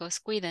 chicos.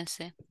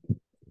 Cuídense.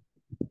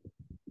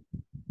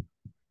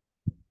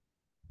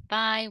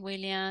 Bye,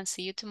 William.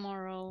 See you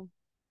tomorrow.